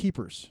trigger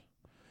keepers.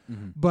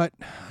 But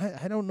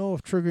I don't know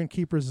if triggering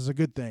keepers is a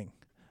good thing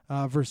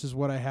versus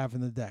what I have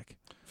in the deck.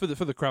 for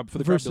the crab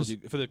Versus-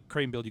 build, for the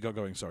Crane build you got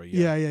going. Sorry.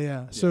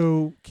 Yeah.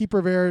 So Keeper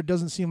of Air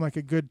doesn't seem like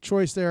a good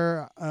choice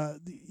there.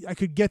 I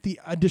could get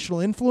the additional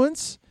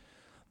influence.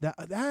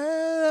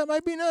 That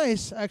might be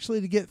nice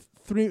actually to get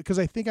 3 because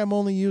I think I'm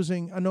only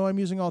using. I know I'm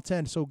using all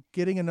 10. So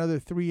getting another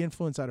 3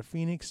 influence out of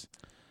Phoenix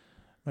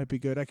might be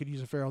good. I could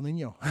use a Feral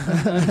Nino.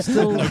 I'm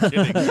still No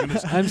kidding.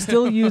 I'm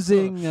still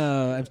using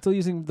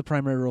the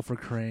primary role for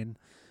Crane,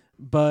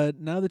 but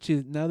now that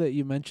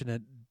you mention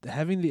it,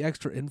 having the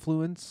extra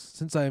influence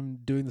since I'm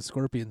doing the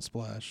Scorpion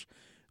Splash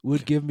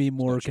would give me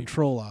more not cheap.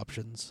 control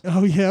options.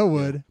 Oh yeah, it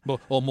would.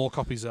 Or more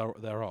copies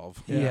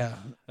thereof. Yeah.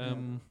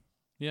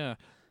 Yeah.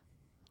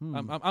 Hmm.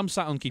 I'm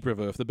sat on Keeper of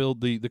Earth. The build,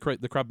 the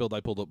crab build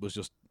I pulled up was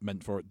just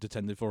meant for it,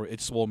 intended for it.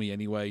 It's swarmy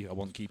anyway. I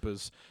want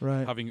keepers.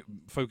 Right.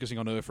 Focusing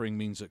on Earthring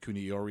means that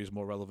Kuniori is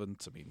more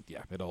relevant. I mean,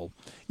 yeah, it all.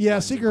 Yeah,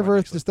 lines Seeker up of right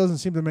Earth nicely. just doesn't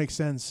seem to make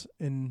sense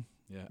in.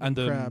 Yeah, and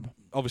crab.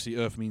 obviously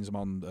Earth means I'm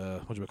on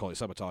what do we call it,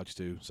 sabotage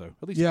too. So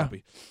at least Yeah. a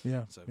copy.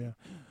 Yeah. So. Yeah.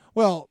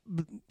 Well,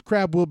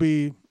 Crab will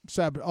be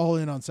all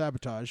in on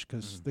sabotage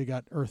because Mhm. they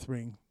got Earth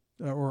Ring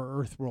or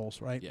Earth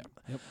rolls, right? Yeah.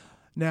 Yep.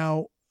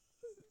 Now,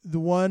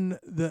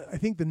 I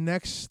think the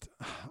next,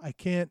 I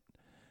can't.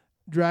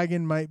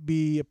 Dragon might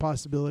be a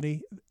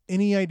possibility.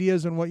 Any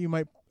ideas on what you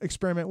might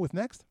experiment with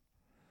next?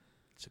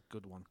 It's a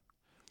good one.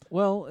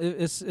 Well,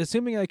 it's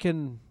assuming I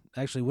can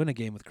actually win a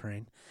game with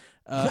Crane.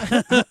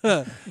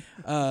 I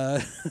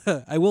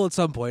will at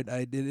some point.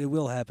 It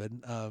will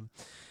happen.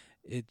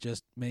 It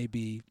just may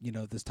be,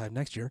 this time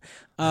next year.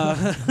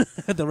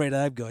 At the rate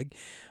I'm going,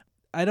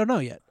 I don't know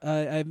yet.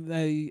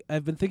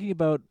 I've been thinking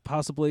about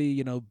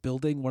possibly,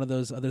 building one of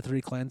those other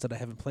 3 clans that I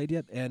haven't played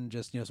yet, and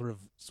just sort of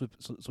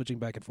switching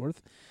back and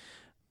forth.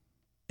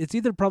 It's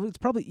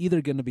probably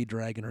either going to be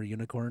Dragon or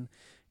Unicorn,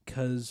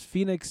 because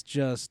Phoenix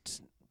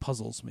just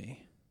puzzles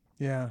me.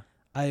 Yeah.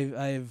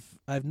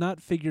 I've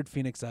not figured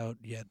Phoenix out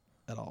yet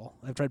at all.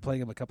 I've tried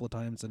playing him a couple of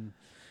times, and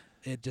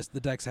the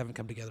decks haven't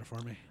come together for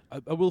me.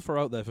 I will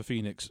throw out there for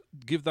Phoenix,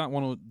 give that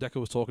one Deco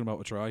was talking about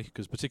a try,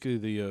 because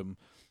particularly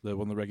the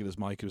one of the regulars,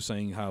 Mike, was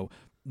saying how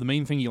the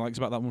main thing he likes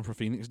about that one for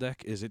Phoenix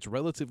deck is it's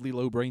relatively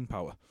low brain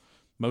power.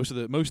 Most of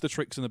the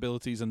tricks and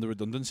abilities and the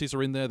redundancies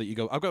are in there that you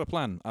go, I've got a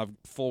plan. I've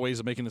 4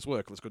 ways of making this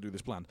work. Let's go do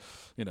this plan.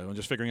 And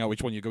just figuring out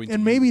which one you're going to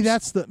And maybe use.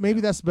 that's the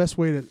best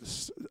way to,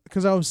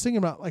 because I was thinking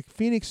about like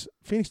Phoenix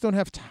don't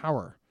have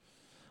tower.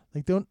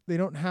 They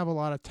don't have a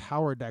lot of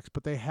tower decks,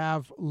 but they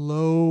have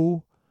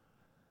low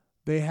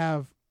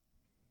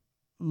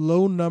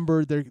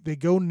number. They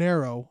go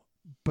narrow,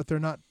 but they're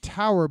not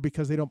tower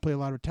because they don't play a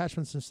lot of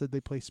attachments. Instead,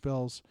 they play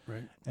spells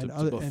Right. and To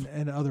other buff.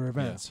 and other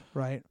events,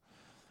 right?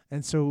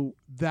 And so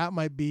that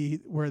might be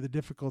where the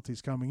difficulty's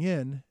coming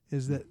in,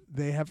 is that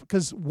they have,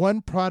 because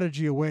one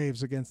Prodigy of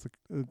Waves against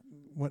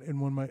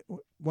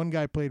one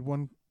guy played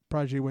one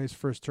Prodigy of Waves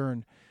first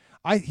turn.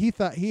 He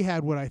thought he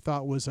had what I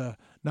thought was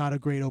not a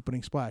great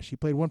opening splash. He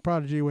played one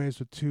Prodigy of Waves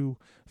with 2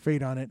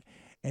 Fate on it,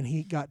 and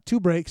he got 2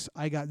 breaks.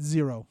 I got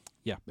 0.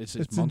 Yeah, it's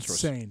It's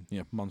monstrous. insane.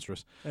 Yeah,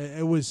 monstrous.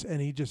 It was, and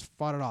he just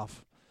fought it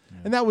off. Yeah.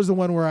 And that was the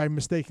one where I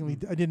mistakenly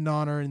I didn't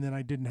honor, and then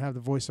I didn't have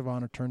the Voice of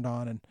Honor turned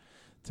on and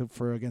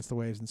for Against the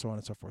Waves and so on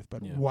and so forth.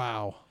 But Yeah.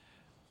 wow.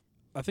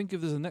 I think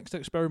if there's a next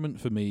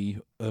experiment for me,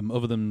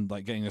 other than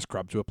like getting this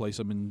crab to a place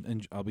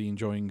I'll be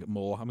enjoying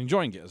more. I'm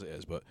enjoying it as it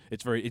is, but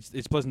it's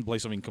pleasant to play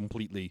something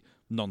completely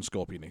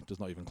non-Scorpion-y. It's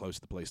not even close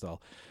to the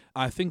playstyle.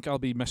 I think I'll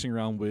be messing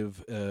around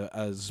with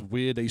as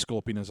weird a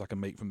Scorpion as I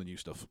can make from the new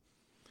stuff.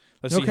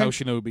 Let's see Okay. how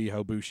Shinobi,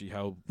 how Bushi,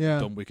 how Yeah.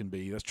 dumb we can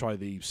be. Let's try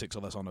the 6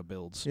 or less honor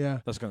builds. Yeah.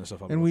 That's the kind of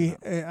stuff. And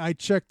I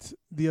checked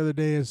the other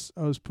day as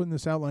I was putting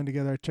this outline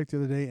together. I checked the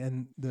other day,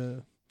 and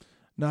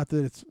not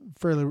that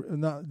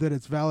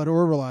it's valid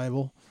or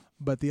reliable,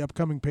 but the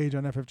upcoming page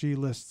on FFG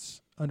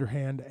lists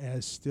Underhand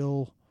as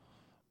still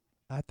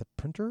at the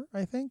printer.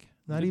 I think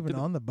not even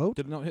on the boat.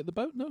 Did it not hit the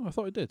boat? No, I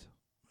thought it did.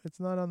 It's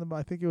not on the.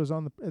 I think it was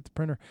at the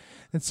printer,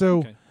 and so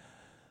Okay.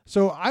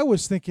 so I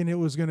was thinking it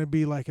was going to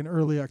be like an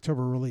early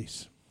October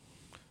release,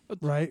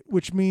 right?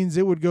 Which means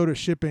it would go to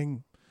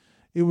shipping.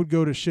 It would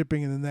go to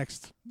shipping in the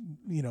next,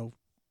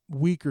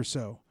 week or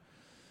so.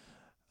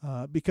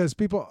 Because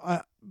people,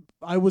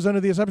 I was under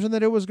the assumption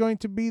that it was going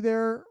to be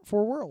there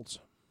for Worlds.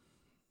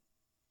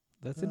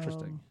 That's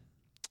interesting.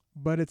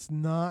 But it's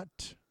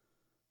not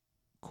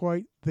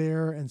quite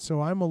there, and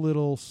so I'm a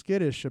little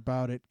skittish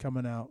about it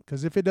coming out.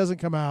 Because if it doesn't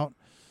come out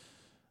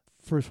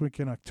first week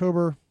in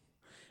October,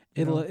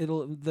 A which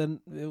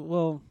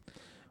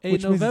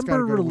November means it's gotta go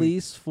to week.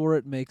 release for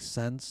it makes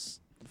sense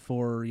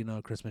for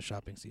Christmas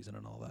shopping season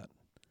and all that.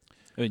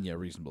 I mean, yeah,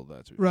 reasonable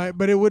there too. right?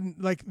 But it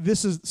wouldn't like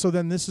this is so.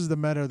 Then this is the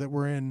meta that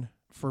we're in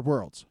for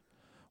Worlds.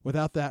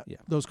 Without that, Yeah.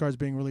 those cards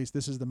being released,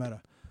 this is the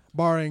meta,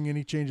 barring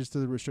any changes to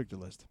the restricted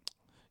list.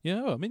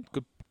 Yeah, I mean,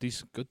 good,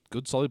 decent,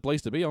 good, solid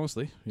place to be.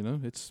 Honestly,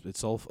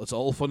 it's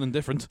all fun and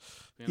different.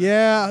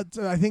 Yeah,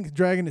 I think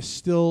Dragon's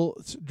still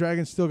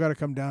got to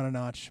come down a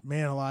notch.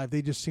 Man alive,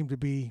 they just seem to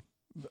be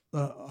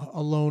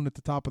alone at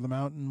the top of the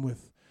mountain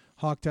with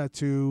Hawk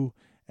Tattoo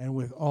and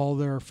with all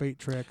their Fate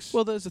tricks.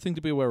 Well, there's the thing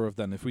to be aware of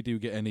then. If we do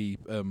get any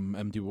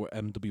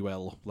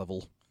MWL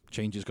level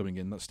changes coming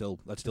in, that's still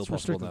It's possible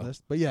restricted now.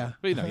 list, but yeah,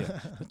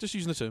 But just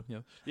using the term. Yeah,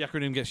 the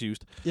acronym gets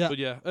used. yeah. But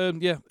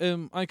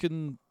I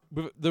can.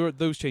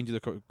 Those changes are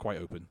quite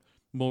open.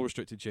 More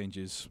restricted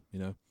changes.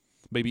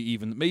 Maybe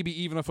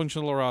even a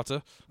functional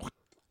errata.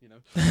 It could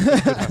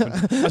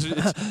happen.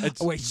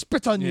 It's, Wait,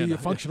 spit on you, yeah, you no,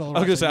 functional.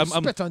 I was gonna say,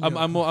 spit on you.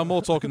 I'm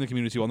more talking the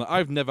community on that.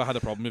 I've never had a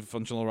problem with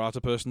functional errata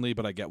personally,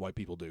 but I get why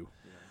people do.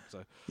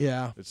 So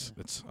Yeah,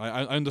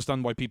 I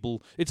understand why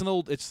people.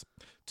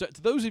 To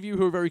those of you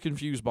who are very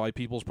confused by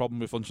people's problem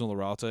with functional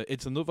errata,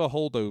 it's another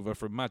holdover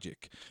from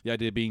Magic. The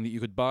idea being that you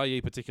could buy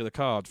a particular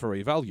card for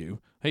a value.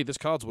 Hey, this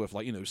card's worth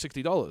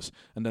 $60,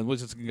 and then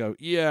Wizards can go,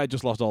 yeah, I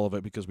just lost all of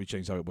it because we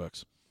changed how it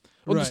works.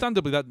 Right.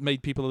 Understandably, that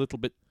made people a little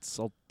bit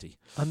salty.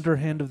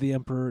 Underhand of the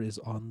Emperor is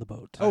on the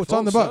boat. Oh, it's thought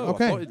on the boat. so. I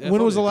Okay. thought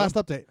When it was the had last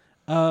update?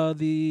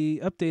 The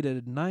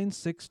updated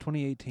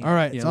 9/6/2018. All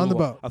right, Yeah, it's on the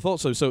boat. I thought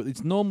so. So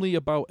it's normally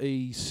about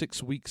a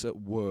 6 weeks at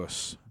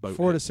worst boat.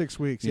 4 to hit. 6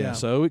 weeks. Yeah, Yeah.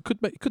 so it could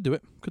do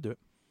it.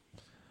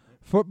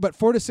 But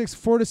 4 to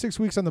 6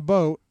 weeks on the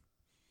boat.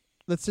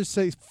 Let's just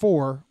say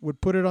 4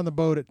 would put it on the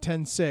boat at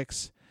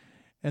 10/6,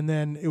 and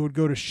then it would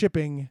go to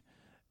shipping,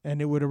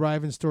 and it would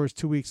arrive in stores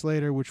 2 weeks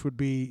later, which would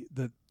be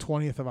the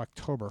 20th of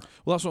October.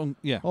 Well, that's what.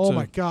 Oh so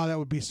my God, that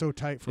would be so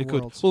tight for it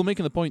could. Worlds. Well,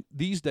 making the point,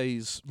 these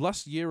days,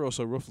 last year or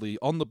so, roughly,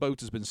 on the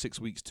boat has been 6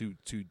 weeks to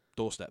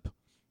doorstep.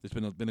 It's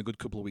been a good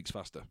couple of weeks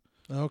faster.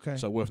 Okay.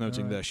 So worth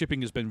noting All right. there.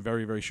 Shipping has been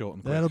very, very short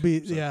and quick. That'll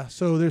be so. yeah.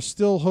 So there's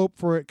still hope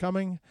for it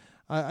coming.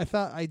 I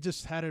thought I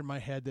just had it in my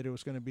head that it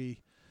was going to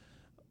be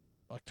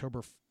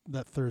October,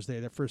 that first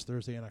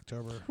Thursday in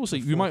October. We'll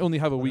see. The We might 4th, only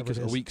have a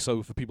whatever week it is.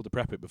 so for people to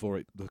prep it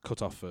before the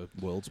cut off for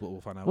Worlds, but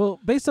we'll find out. Well,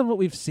 based on what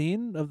we've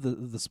seen of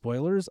the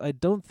spoilers, I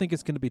don't think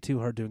it's going to be too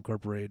hard to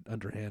incorporate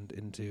Underhand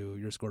into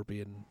your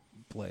Scorpion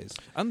plays.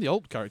 And the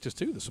old characters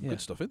too. There's some Yeah.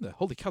 good stuff in there.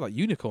 Holy cow, that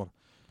unicorn!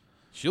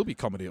 She'll be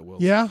comedy at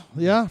Worlds.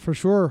 Yeah, for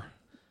sure.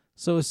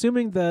 So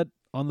assuming that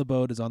on the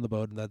boat is on the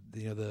boat, and that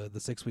the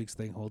 6 weeks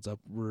thing holds up.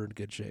 We're in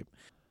good shape.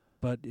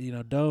 But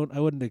I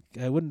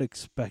wouldn't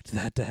expect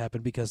that to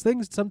happen because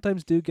things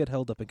sometimes do get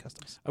held up in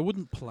customs. I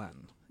wouldn't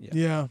plan.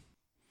 Yeah.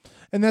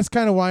 And that's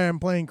kind of why I'm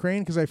playing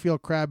Crane, because I feel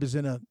Crab is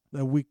in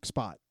a weak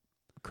spot.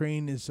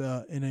 Crane is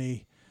in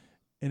a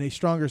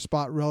stronger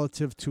spot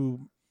relative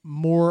to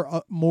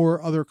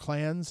more other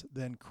clans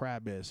than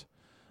Crab is.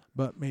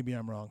 But maybe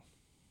I'm wrong.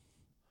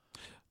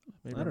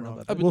 I don't know about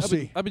I've that. been, We'll I've been-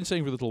 see. I've been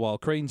saying for a little while,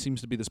 Crane seems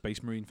to be the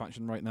Space Marine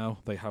faction right now.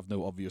 They have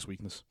no obvious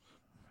weakness.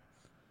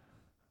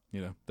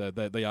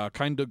 They are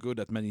kind of good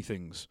at many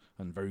things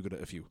and very good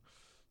at a few.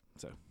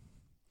 So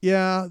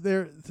Yeah,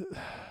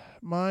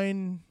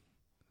 mine.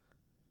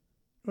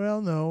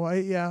 Well, no,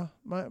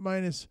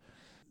 mine is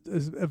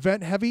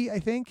event heavy. I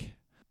think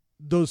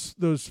those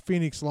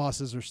Phoenix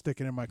losses are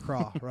sticking in my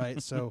craw,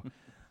 right? So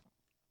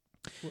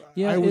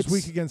Yeah, I was it's-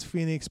 weak against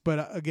Phoenix,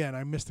 but again,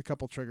 I missed a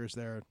couple triggers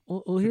there.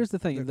 Well, here's the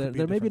thing. there could be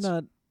They're a maybe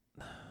not.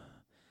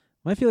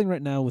 My feeling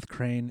right now with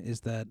Crane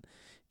is that,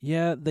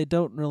 they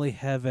don't really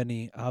have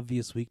any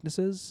obvious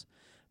weaknesses,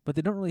 but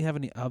they don't really have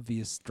any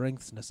obvious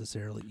strengths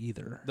necessarily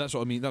either. that's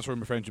what I mean. That's what I'm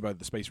referring to by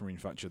the Space Marine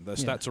faction. Their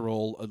Yeah. stats are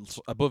all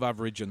above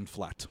average and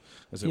flat,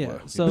 as it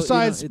Yeah, were. so-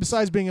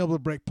 Besides being able to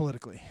break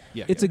politically,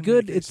 Yeah. It's a in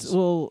good. many It's cases.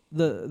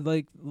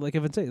 like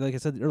I've been saying, like I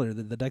said earlier,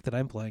 the deck that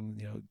I'm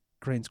playing,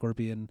 Crane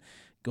Scorpion,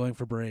 going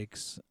for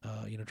breaks,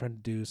 trying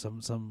to do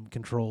some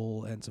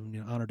control and some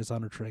honor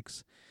dishonor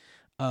tricks.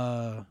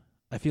 I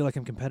feel like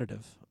I'm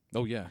competitive,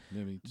 Oh yeah. I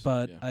mean,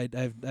 but yeah.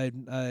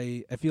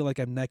 I feel like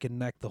I'm neck and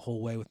neck the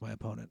whole way with my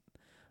opponent.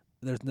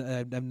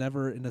 I'm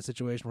never in a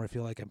situation where I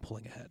feel like I'm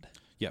pulling ahead.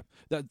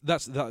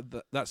 That's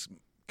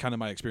kind of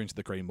my experience of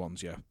the Crane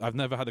ones. Yeah, I've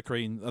never had a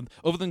Crane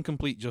other than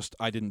complete. Just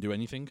I didn't do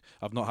anything.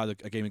 I've not had a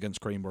game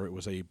against Crane where it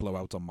was a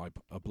blowout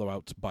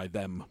by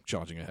them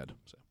charging ahead.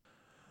 So.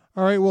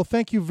 All right. Well,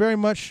 thank you very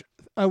much.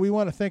 We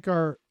want to thank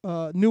our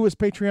newest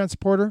Patreon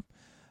supporter,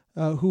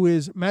 who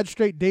is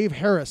Magistrate Dave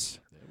Harris.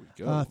 There we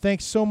go.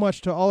 Thanks so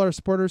much to all our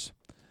supporters.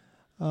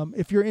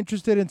 If you're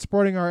interested in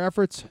supporting our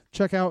efforts,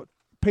 check out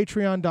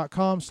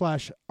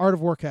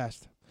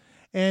patreon.com/artofwarcast.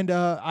 And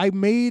I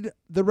made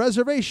the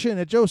reservation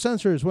at Joe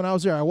Sensors when I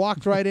was there. I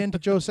walked right into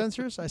Joe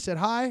Sensors. I said,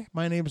 "Hi,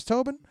 my name is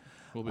Tobin.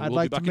 We'll I'd be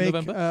like back to in make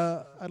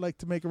November. I'd like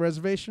to make a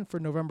reservation for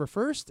November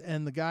 1st."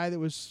 And the guy that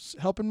was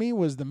helping me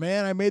was the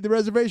man I made the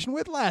reservation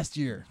with last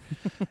year.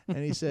 And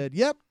he said,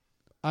 "Yep,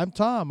 I'm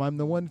Tom. I'm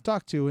the one to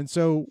talk to." And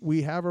so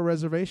we have a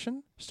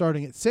reservation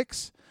starting at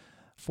 6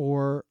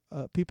 for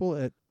people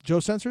at Joe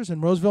Sensors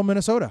in Roseville,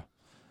 Minnesota.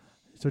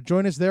 So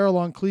join us there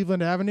along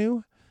Cleveland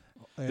Avenue.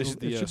 This is It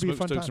the should be a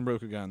fun Smokestokes time. and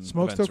Rokugan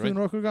Smokestokes events,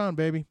 right? and Rokugan,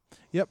 baby.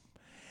 Yep.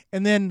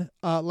 And then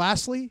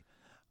lastly,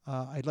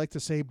 I'd like to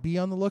say be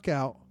on the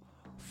lookout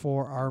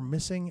for our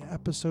missing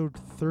episode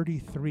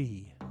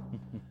 33.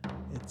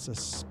 It's a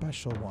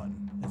special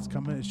one. It's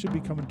coming. It should be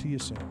coming to you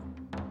soon.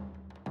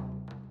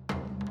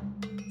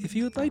 If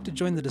you would like to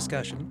join the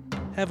discussion,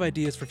 have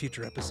ideas for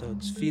future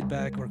episodes,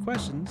 feedback, or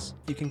questions,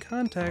 you can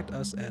contact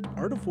us at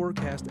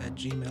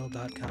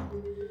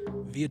artofwarcast@gmail.com,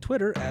 via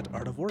Twitter at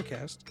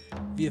artofwarcast,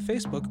 via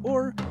Facebook,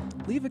 or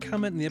leave a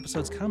comment in the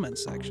episode's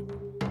comments section.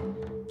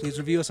 Please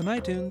review us on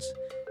iTunes.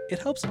 It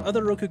helps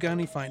other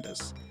Rokugani find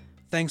us.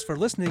 Thanks for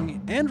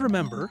listening, and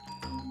remember,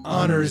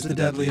 honor is the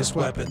deadliest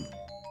weapon.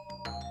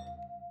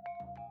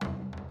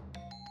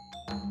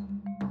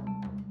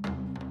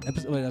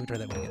 Wait, let me try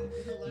that one again.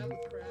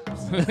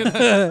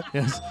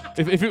 Yes.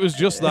 If it was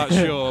just that,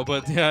 sure.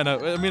 But yeah, no.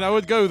 I mean, I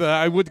would go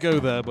there.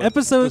 But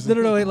Episode.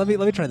 No. Wait. Let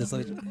me try this. I'll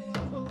have to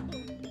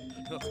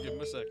give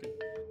him a second.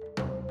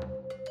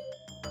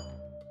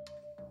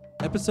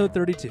 Episode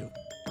 32.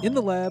 In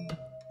the lab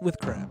with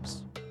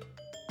crabs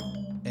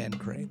and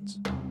cranes.